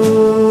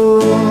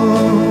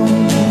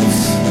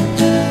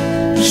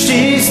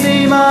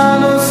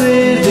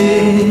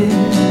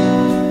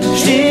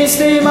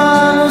 Šķīstī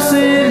manu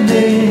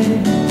sirdī,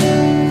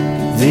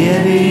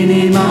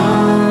 dziedini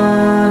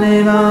mani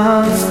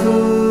mans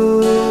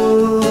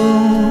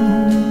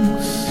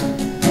kungs.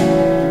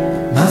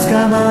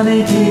 Mazgā mani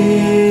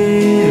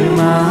tīru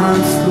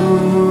mans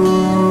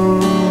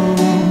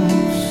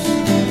kungs,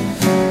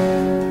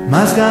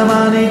 mazgā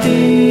mani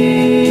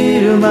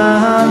tīru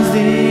mans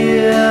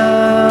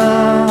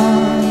Dievs,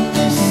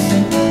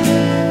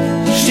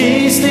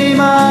 šķīstī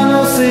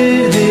manu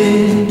sirdī,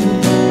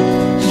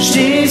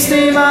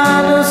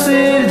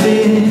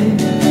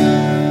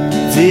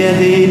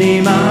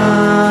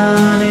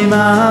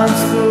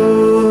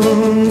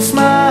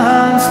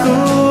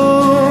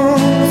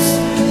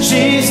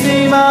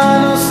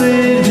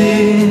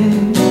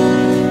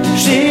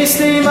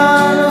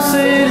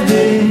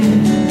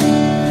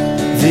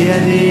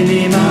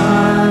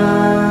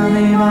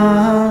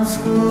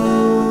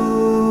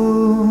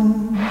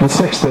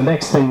 The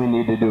next thing we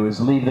need to do is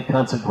leave the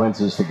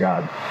consequences to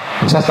God.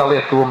 Sestā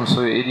lieta, ko mums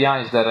ir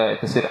jāizdara,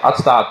 tas ir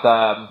atstāt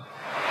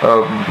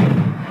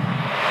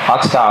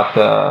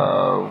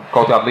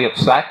kaut kādu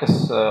lietu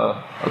sekas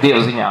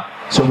Dieva ziņā.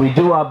 So we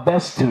do our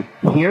best to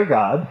hear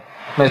God.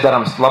 Mēs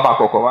darām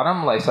labāko, ko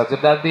varam, lai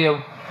sadzirdētu Dievu.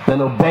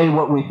 Then obey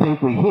what we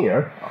think we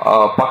hear.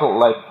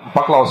 Lai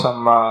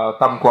paklausam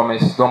tam, ko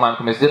mēs domājam,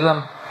 ka mēs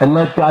dzirdam. And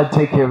let God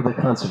take care of the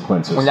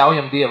consequences. Un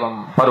ļaujam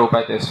Dievam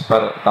parūpēties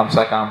par tām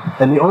sekām.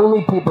 And the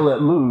only people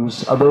that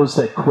lose are those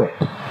that quit.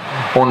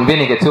 Un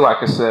vienīgie cilvēki,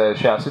 kas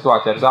šajā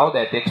situācijā ir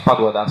zaudēti, tie, kas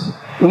padodās.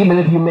 Even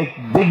if you make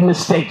big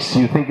mistakes,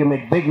 you think you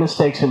make big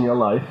mistakes in your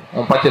life.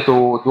 Un pat ja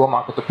tu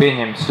domā, ka tu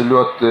pieņemsi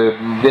ļoti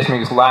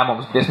briesmīgas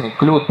lēmumus, briesmīgi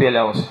kļūdu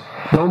pieļaus.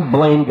 Don't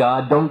blame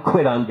God, don't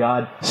quit on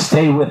God,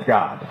 stay with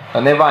God.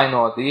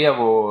 Nevaino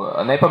Dievu,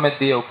 nepamet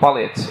Dievu,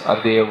 paliec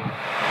ar Dievu.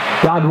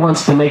 God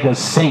wants to make us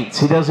saints.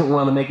 He doesn't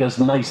want to make us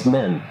nice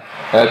men.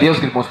 Dievs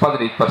grib mūs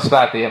padarīt par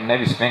svētiem,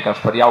 nevis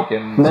vienkārši par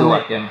jaukiem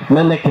cilvēkiem.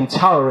 Men that can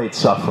tolerate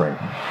suffering.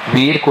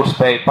 Vīri, kur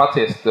spēj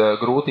paciest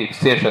grūtības,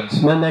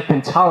 ciešanas. Men that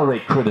can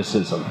tolerate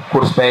criticism.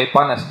 Kur spēj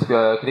panest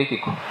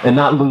kritiku. And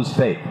not lose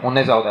faith. Un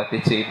nezaudēt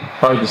ticību.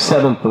 All right, the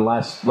seventh and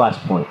last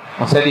point.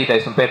 Un 7.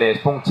 un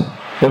pēdējais punkts.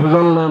 If we're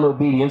going to learn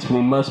obedience, we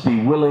must be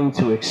willing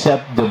to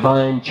accept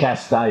divine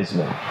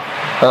chastisement.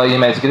 Ja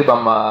mēs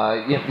gribam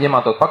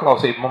iemantot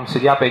paklausību, mums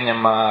ir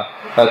jāpieņem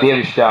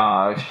dievišķā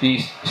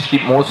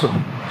mūsu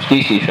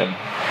šķīstīšana,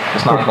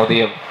 kas nāk no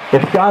Dieva.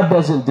 If God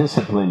doesn't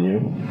discipline you,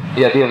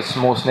 ja Dievs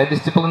mūs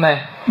nedisciplinē,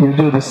 you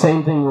do the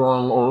same thing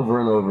wrong over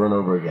and over and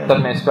over again. Tad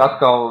mēs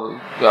atkal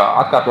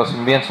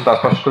atkārtosim viens un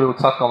tās pašas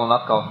kļūdas atkal un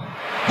atkal.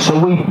 So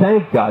we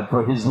thank God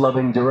for His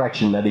loving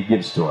direction that He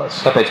gives to us.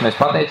 Tāpēc mēs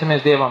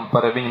pateicamies Dievam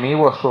par viņa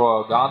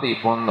mīlošo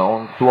gādību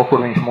un to, kur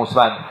viņš mūs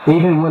ved.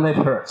 Even when it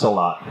hurts a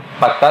lot.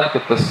 Pat tad,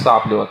 kad tas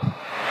sāp ļoti.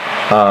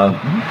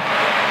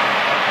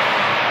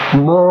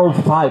 Moral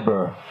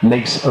fiber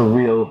makes a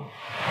real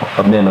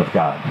man of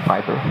God.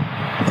 Fiber,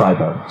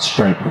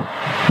 strength,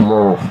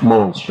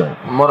 moral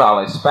strength.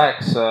 Morālais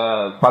spēks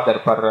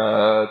padara par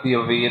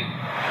Dievu vīru.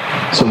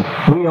 So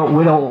we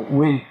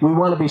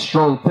want to be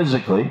strong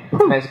physically.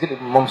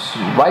 Mums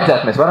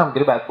varam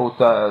gribēt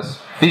būt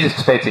fiziski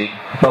spēcīgi.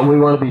 But we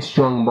want to be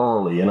strong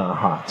morally in our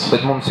hearts.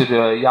 Bet mums ir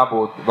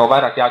jābūt, vēl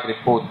vairāk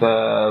jāgrib būt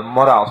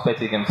morāli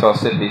spēcīgiem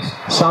savās sirdīs.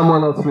 Psalm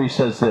 103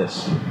 says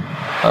this.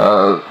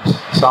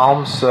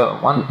 Psalms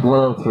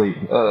 103,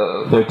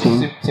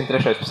 13.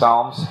 103.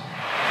 Psalms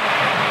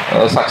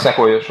saka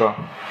sekojošo.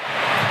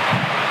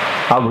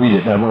 I'll read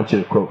it. I want you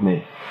to quote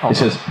me. It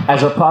says,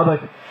 as a father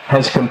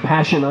has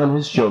compassion on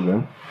his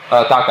children,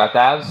 tā kā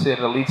tēvs ir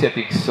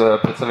līdzcietīgs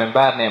pret saviem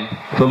bērniem,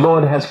 the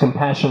Lord has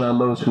compassion on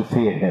those who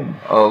fear Him.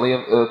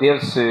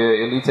 Dievs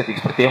ir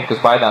līdzcietīgs pret tiem, kas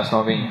baidās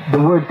no viņa. The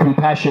word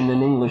compassion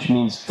in English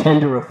means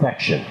tender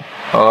affection.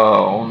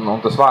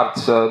 Un tas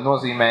vārds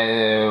nozīmē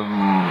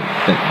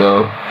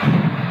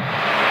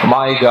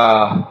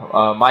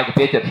maiga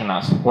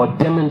pieķeršanās. Or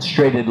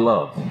demonstrated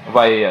love.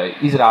 Vai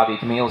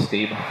izrādīta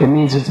mīlestība. It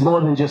means it's more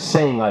than just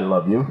saying I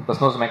love you. Tas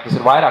nozīmē, ka tas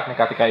ir vairāk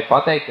nekā tikai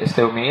pateikt, es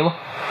tevi mīlu.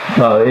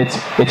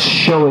 It's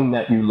showing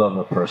that you love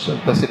a person.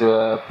 Tas ir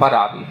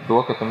parādīt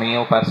to, ka tu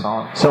mīli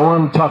personu. So I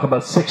want to talk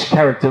about 6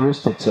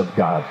 characteristics of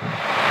God,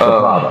 the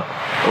Father.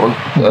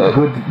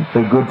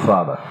 The good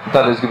Father.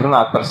 Tad es gribu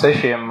runāt par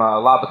 6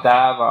 laba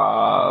tēva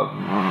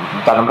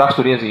tādam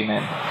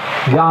raksturiezīmēm.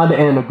 God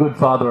and a good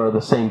father are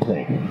the same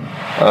thing.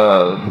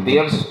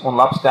 Dievs un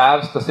labs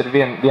tēvs, tas ir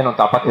vien un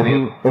tā pati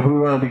lieta. If we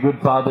want to be good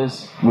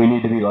fathers, we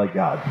need to be like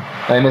God.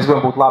 Ja mēs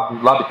gribam būt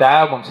labi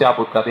tēvi, mums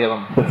jābūt kā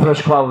Dievam. The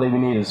first quality we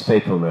need is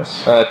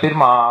faithfulness.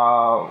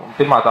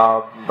 Pirmā tā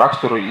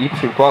raksturu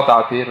īpašība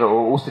kvalitāte ir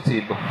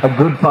uzticība. A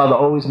good father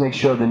always makes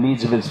sure the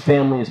needs of his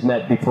family is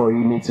met before he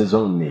meets his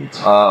own needs.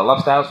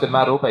 Labs tēvs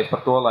vienmēr rūpējas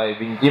par to, lai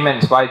viņa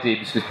ģimenes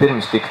vajadzības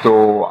vispirms tiktu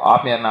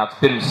apmierinātas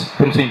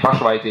pirms viņa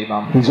pašu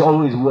vajadzībām. He's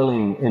always willing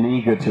and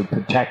eager to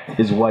protect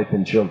his wife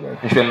and children.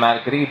 Viņš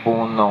vienmēr grib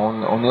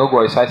un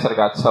ilgojas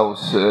aizsargāt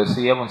savus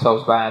sievu un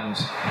savus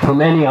bērnus.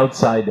 From any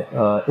outside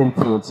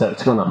influence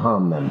that's going to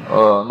harm them.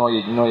 No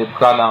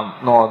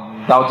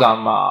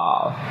daudzām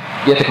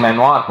ietekmēm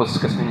no ārpuses,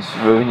 kas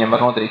viņiem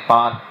var nodarīt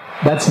pāri.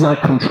 That's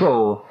not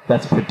control,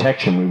 that's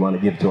protection we want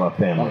to give to our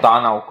family. Un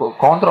tā nav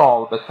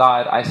kontrola, bet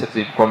tā ir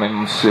aizsardzība, ko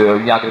mums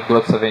jāgrib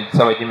dot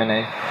savai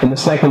ģimenei. And the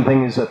second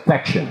thing is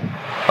affection.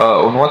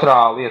 Un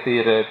otrā lieta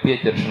ir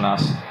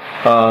pieķeršanās.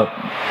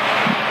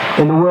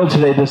 In the world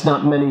today, there's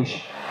not many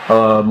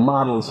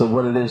models of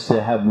what it is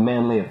to have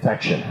manly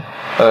affection.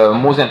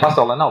 Mūsdienu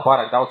pasaulē nav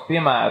pārāk daudz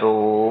piemēru,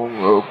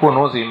 ko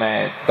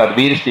nozīmē tāda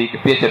vīrišķīga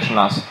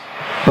pieķeršanās.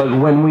 But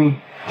when we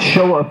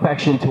show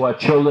affection to our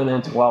children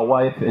and to our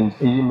wife, and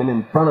even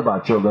in front of our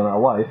children, our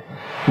wife,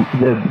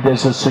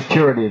 there's a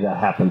security that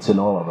happens in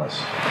all of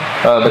us.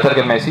 Bet tad,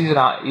 kad mēs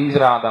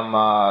izrādam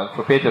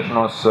šo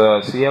pieķeršanos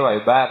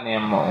sievai,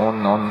 bērniem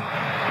un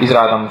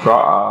izrādam šo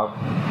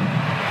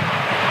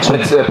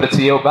Pret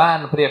sievu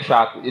bērnu priekšā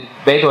ir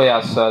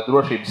veidojās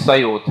drošības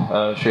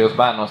sajūta šajos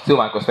bērnos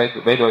cilvēkos,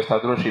 veidojas tā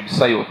drošības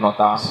sajūta no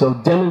tā. So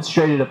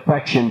demonstrated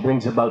affection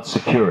brings about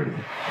security.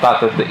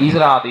 Tātad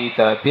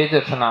izrādīta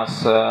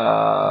pieķeršanās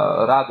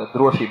rada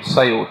drošības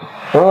sajūtu.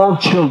 All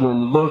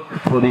children look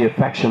for the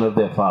affection of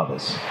their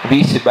fathers.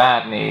 Visi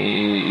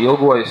bērni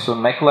ilgojas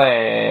un meklē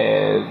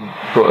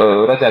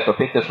redzēt to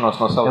pieķeršanos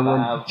no savu And when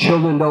tēvu.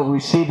 children don't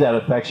receive that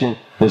affection,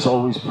 there's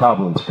always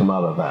problems come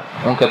out of that.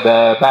 Un kad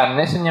bērni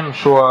nesaņem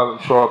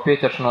šo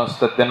pieķeršanos,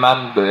 tad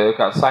vienmēr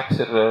kā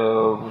saks ir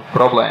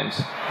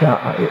problēmas.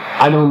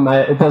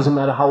 It doesn't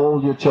matter how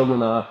old your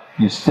children are,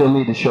 you still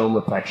need to show them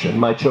affection.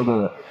 My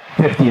children are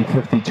 50 and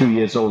 52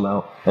 years old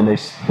now, and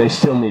they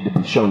still need to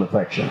be shown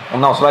affection. Un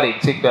nav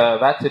svarīgi, cik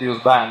veci ir jūs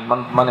bērni.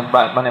 Maniem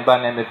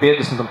bērniem ir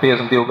 50 un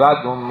 52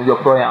 gadi, un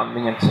joprojām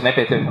viņiem tas ir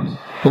nepieciešams.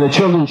 And the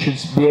children should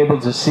be able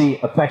to see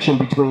affection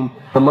between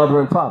the mother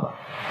and father.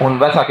 Un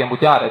vecākiem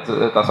būtu jāredz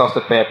tā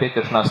savstarpējā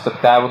pieķeršanās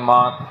starp tēvu un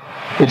māti.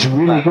 It's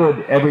really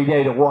good every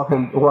day to walk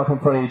in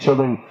front of your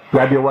children,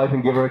 grab your wife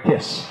and give her a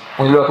kiss.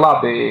 Un ļoti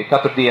labi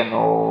katru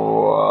dienu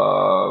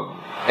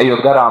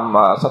ejot garām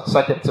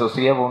saķert sev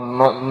sievu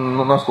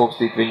un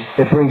noskūpstīt viņu.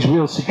 It brings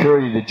real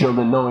security to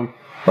children knowing,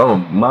 oh,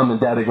 mom and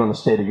dad are going to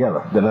stay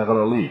together. They're not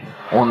going to leave.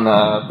 Un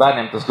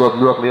bērniem tas dod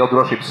ļoti lielu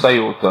drošības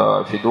sajūtu.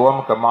 Šī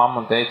doma, ka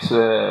mamma un tētis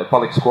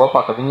paliks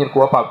kopā, ka viņi ir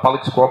kopā,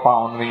 paliks kopā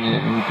un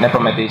viņi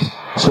nepametīs.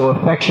 So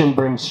affection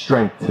brings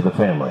strength to the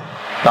family.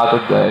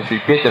 Tātad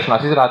šī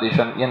pieķeršanās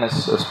izrādīšana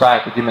ienes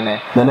spēku ģimenē.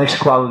 The next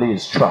quality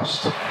is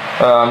trust.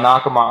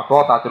 Nākamā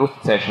kvalitāte ir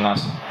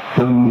uzticēšanās.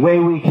 The way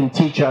we can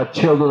teach our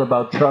children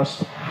about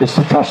trust is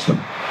to trust them.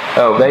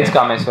 Veids,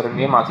 kā mēs varam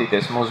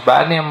iemācīties mūsu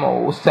bērniem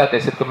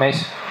uzticēties, ir,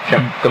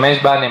 ka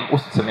mēs bērniem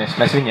uzticamies,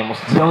 mēs viņiem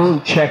uzticamies.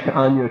 Don't check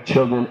on your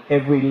children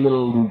every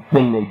little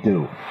thing they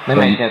do.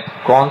 Nemēģiniet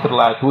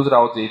kontrolēt,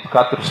 uzraudzīt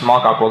katru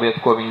smalkāko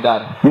lietu, ko viņi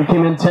dara. You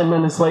came in 10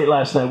 minutes late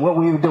last night. What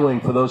were you doing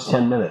for those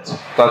 10 minutes?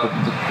 Tātad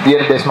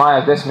ieradies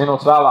mājās 10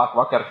 minūtes vēlāk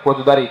vakar, ko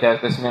tu darīji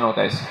tajās 10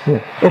 minūtēs?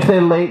 Yeah. If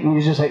they're late and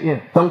you just say,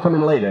 yeah, don't come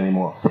in late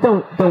anymore. But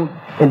don't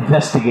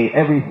investigate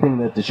everything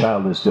that the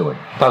child is doing.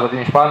 Tātad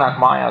viņš pārnāk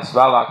mājās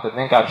vēlāk, tad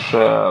vienkārši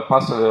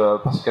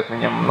pasakat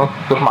viņam,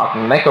 turpmāk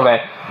nekavē,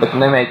 bet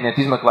nemēģiniet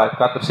izmeklēt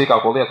katru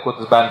sīkāko lietu, ko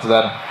tas bērns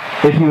dara.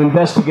 If you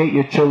investigate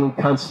your children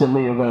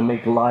constantly, you're going to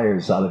make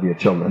liars out of your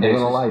children. They're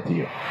going to lie to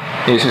you.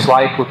 Ja jūs visu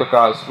laiku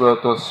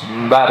tos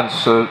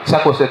bērnus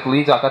sekosiet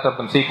līdzāk katram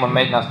tam sīkumam,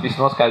 mēģinās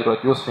visu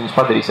noskaidrot, jūs viņus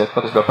padarīsiet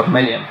patiesībā par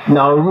meļiem.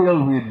 Now, a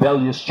real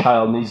rebellious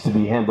child needs to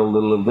be handled a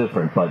little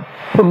different, but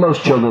for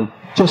most children,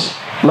 just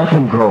let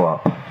them grow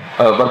up.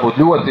 Varbūt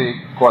ļoti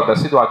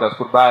kādās situācijās,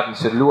 kur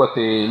bērns ir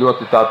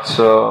ļoti tāds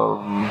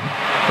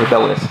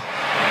rebellious.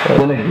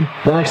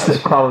 The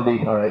next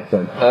quality, all right,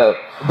 good.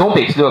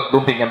 Dumpīgs, ļoti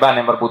dumpīgiem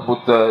bērniem varbūt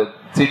būt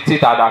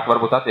citādāk,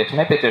 varbūt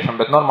attieksme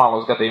nepieciešama, bet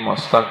normālos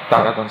gadījumos, tā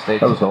kā tu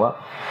teici. That was a lot.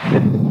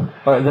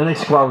 All right, the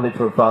next quality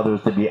for a father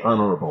is to be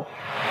honorable.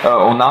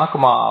 Un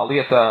nākamā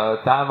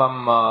lieta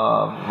tēvam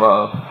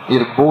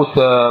ir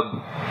būt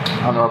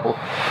honorable,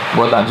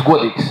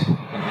 godīgs.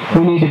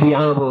 We need to be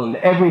honorable in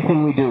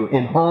everything we do,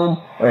 in home,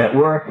 or at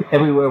work,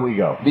 everywhere we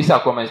go. Visā,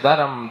 ko mēs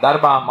darām,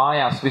 darbā,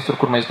 mājās, visur,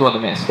 kur mēs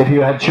dodamies. If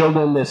you have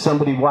children, there's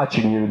somebody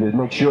watching you to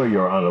make sure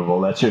you're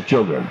honorable. That's your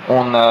children.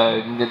 Un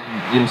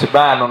jums ir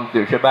bērni, un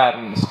šie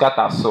bērni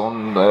skatās,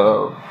 un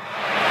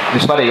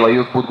ir svarīgi, lai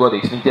jūs būtu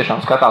godīgs. Viņi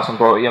tiešām skatās un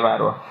to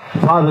ievēro.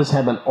 Fathers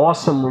have an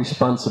awesome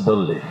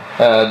responsibility.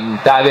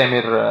 Tēviem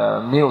ir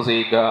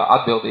milzīga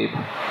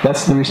atbildība.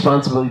 That's the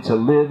responsibility to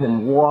live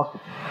and walk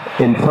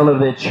in front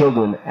of their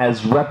children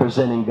as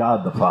representing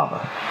God the Father.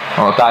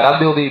 Tā ir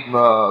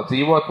atbildība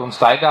dzīvot un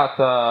staigāt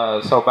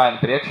savu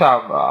bērnu priekšā,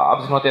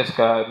 apzinoties,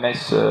 ka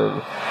mēs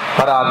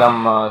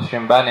parādām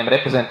šiem bērniem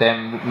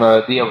reprezentējam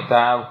Dievu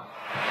tēvu.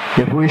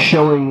 If we're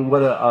showing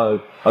what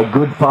a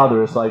good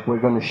father is like, we're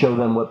going to show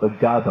them what the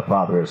God the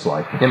Father is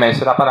like. Ja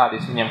mēs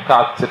parādīsim viņiem,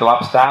 kāds ir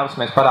labs tēvs,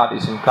 mēs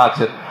parādīsim,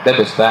 kāds ir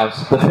debesu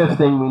tēvs. The fifth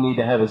thing we need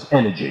to have is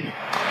energy.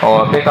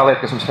 Piektā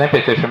lieta, kas mums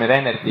nepieciešama, ir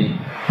enerģija.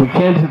 We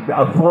can't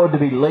afford to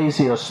be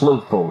lazy or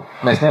slothful.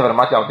 Mēs nevaram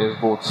atļauties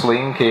būt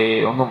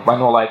slinki vai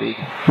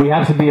nolaidīgi. We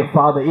have to be a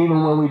father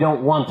even when we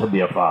don't want to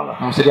be a father.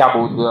 Mums ir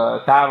jābūt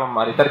tēvam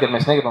arī tad, kad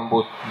mēs negribam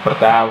būt par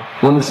tēvu.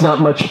 When it's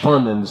not much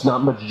fun and there's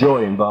not much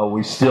joy involved,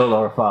 we still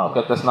are a father.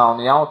 Kad tas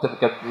nav jautri,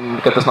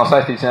 kad tas nav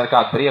saistīts ar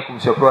kādu prieku,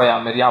 mums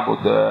joprojām ir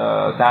jābūt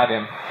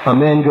tēviem. A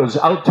man goes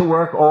out to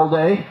work all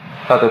day.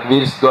 Tātad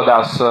vīrs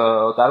dodās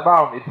darbā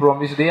un ir prom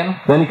visu dienu.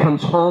 Then he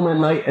comes home at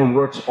night and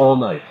works all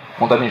night.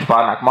 Un tad viņš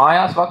pārnāk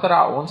mājās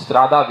vakarā un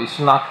strādā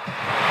visu nakti.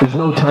 There's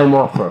no time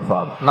off for a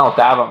father. Nav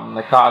tēvam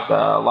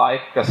nekāda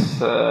laika, kas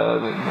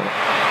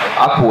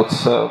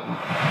atpūtas.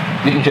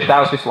 Viņš ir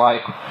tēvs visu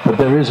laiku. But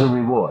there is a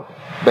reward.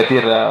 Bet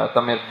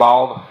tam ir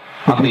balva.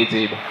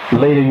 atlīdzība.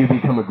 Later you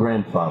become a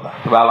grandfather.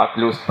 Tu vēlāk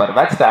kļūst par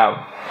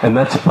vectēvu, And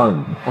that's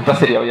fun. un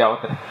tas ir jau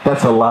jautri.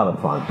 That's a lot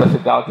of fun. Tas ir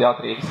daudz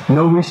jautrības.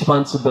 No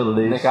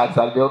responsibilities. Nekādas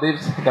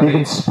atbildības. You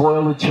can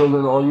spoil the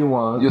children all you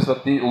want. Jūs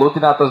varat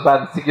lutināt tos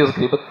bērnus, cik jūs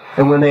gribat.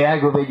 And when they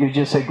aggravate you,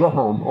 just say, go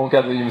home. Un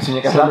kad jums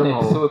viņi kā Send them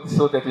apnīk, home.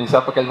 sūtiet viņus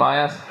atpakaļ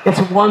mājās.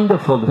 It's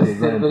wonderful to Tas be a ir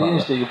grandfather.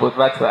 brīnišķīgi būt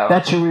vectēvam.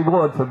 That's your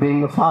reward for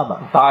being a father.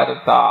 Tā ir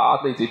tā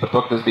atlīdzība par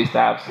to, ka tas bija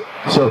tēvs.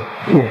 So,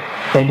 yeah.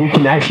 And you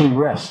can actually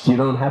rest. You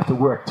don't have to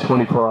work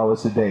 24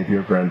 hours a day if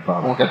you're a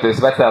grandfather. Un kad tu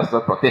esi vectēvs,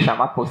 tad tiešām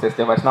atpūsties,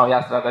 tev vairs nav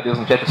jāstrādā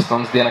 24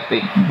 stundas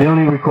diennaktī. The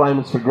only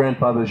requirements for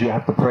grandfathers, you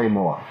have to pray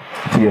more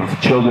for your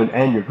children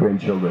and your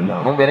grandchildren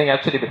now. Un vienīgā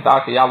atšķirība ir tā,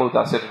 ka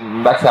jālūtās ir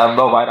vectēvam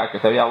vēl vairāk, ka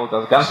tev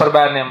jālūtās gan par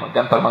bērniem,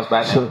 gan par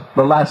mazbērniem. So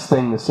the last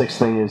thing, the sixth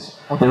thing is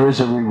there is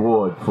a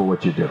reward for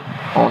what you do.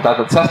 Un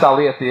tātad sastā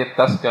lieta ir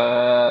tas, ka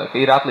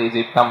ir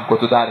atlīdzība tam, ko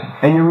tu dari.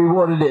 And you're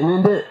rewarded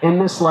in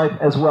this life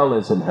as well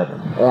as in heaven.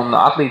 Un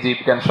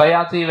atlīdzība gan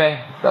šajā dzīvē,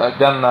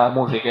 gan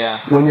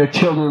mūžīgajā. When your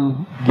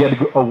children get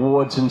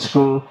awards in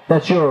school,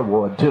 that's your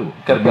award too.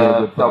 Kad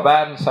tev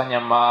bērni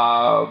saņem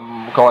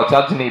kaut kādas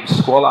atzinības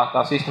skolā,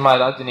 tās īstenībā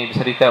ir atzinības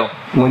arī tev.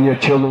 When your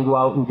children go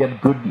out and get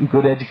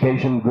good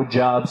education, good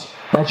jobs,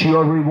 that's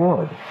your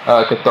reward.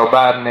 Kad tev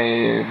bērni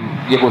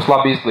iegūst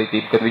labu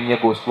izglītību, kad viņi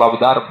iegūst labu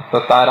darbu,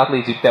 tad tā ir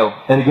atlīdzība tev.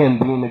 And again,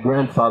 being a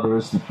grandfather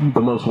is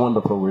the most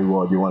wonderful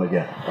reward you want to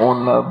get.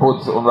 Un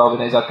vēl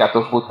vienreiz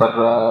atkārtošu, būt par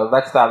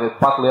vecstāvi ir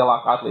pat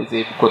lielākā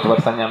atlīdzība, ko tu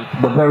vari saņemt.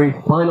 The very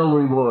final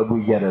reward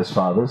we get as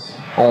fathers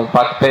Un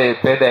pat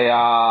pēdējā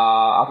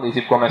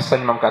atlīdzība, ko mēs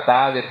saņemam kā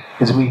tēvi, ir,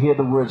 is we hear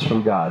the words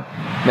from God.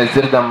 mēs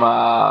dzirdam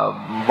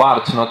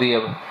vārdus no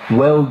Dieva.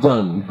 Well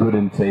done, good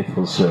and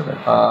faithful servant.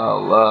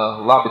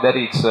 Labi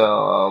darīts,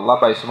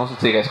 labais un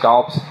uzticīgais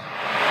kalps.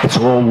 It's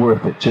all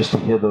worth it just to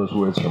hear those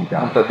words from Un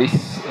God. tad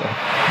viss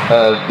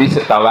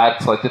ir tā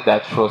vērts, lai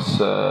dzirdētu šos,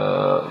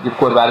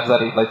 jebko ir vērts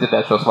darīt, lai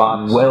dzirdētu šos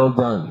vārdus. Well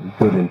done,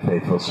 good and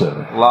faithful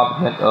servant.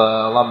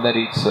 Labi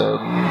darīts,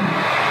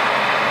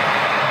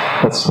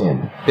 Let's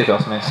stand.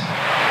 piecelsimies.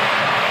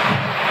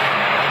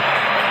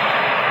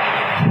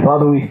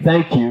 Father, we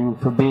thank you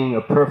for being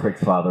a perfect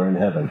father in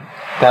heaven.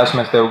 Tēvs,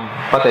 mēs Tev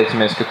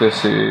pateicamies, ka Tu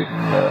esi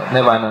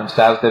nevainojams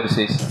Tēvs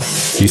debesīs.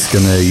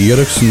 Izskanēja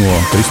ieraksts no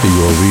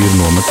Kristīgo vīru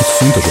nometnes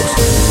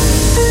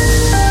Suntažos.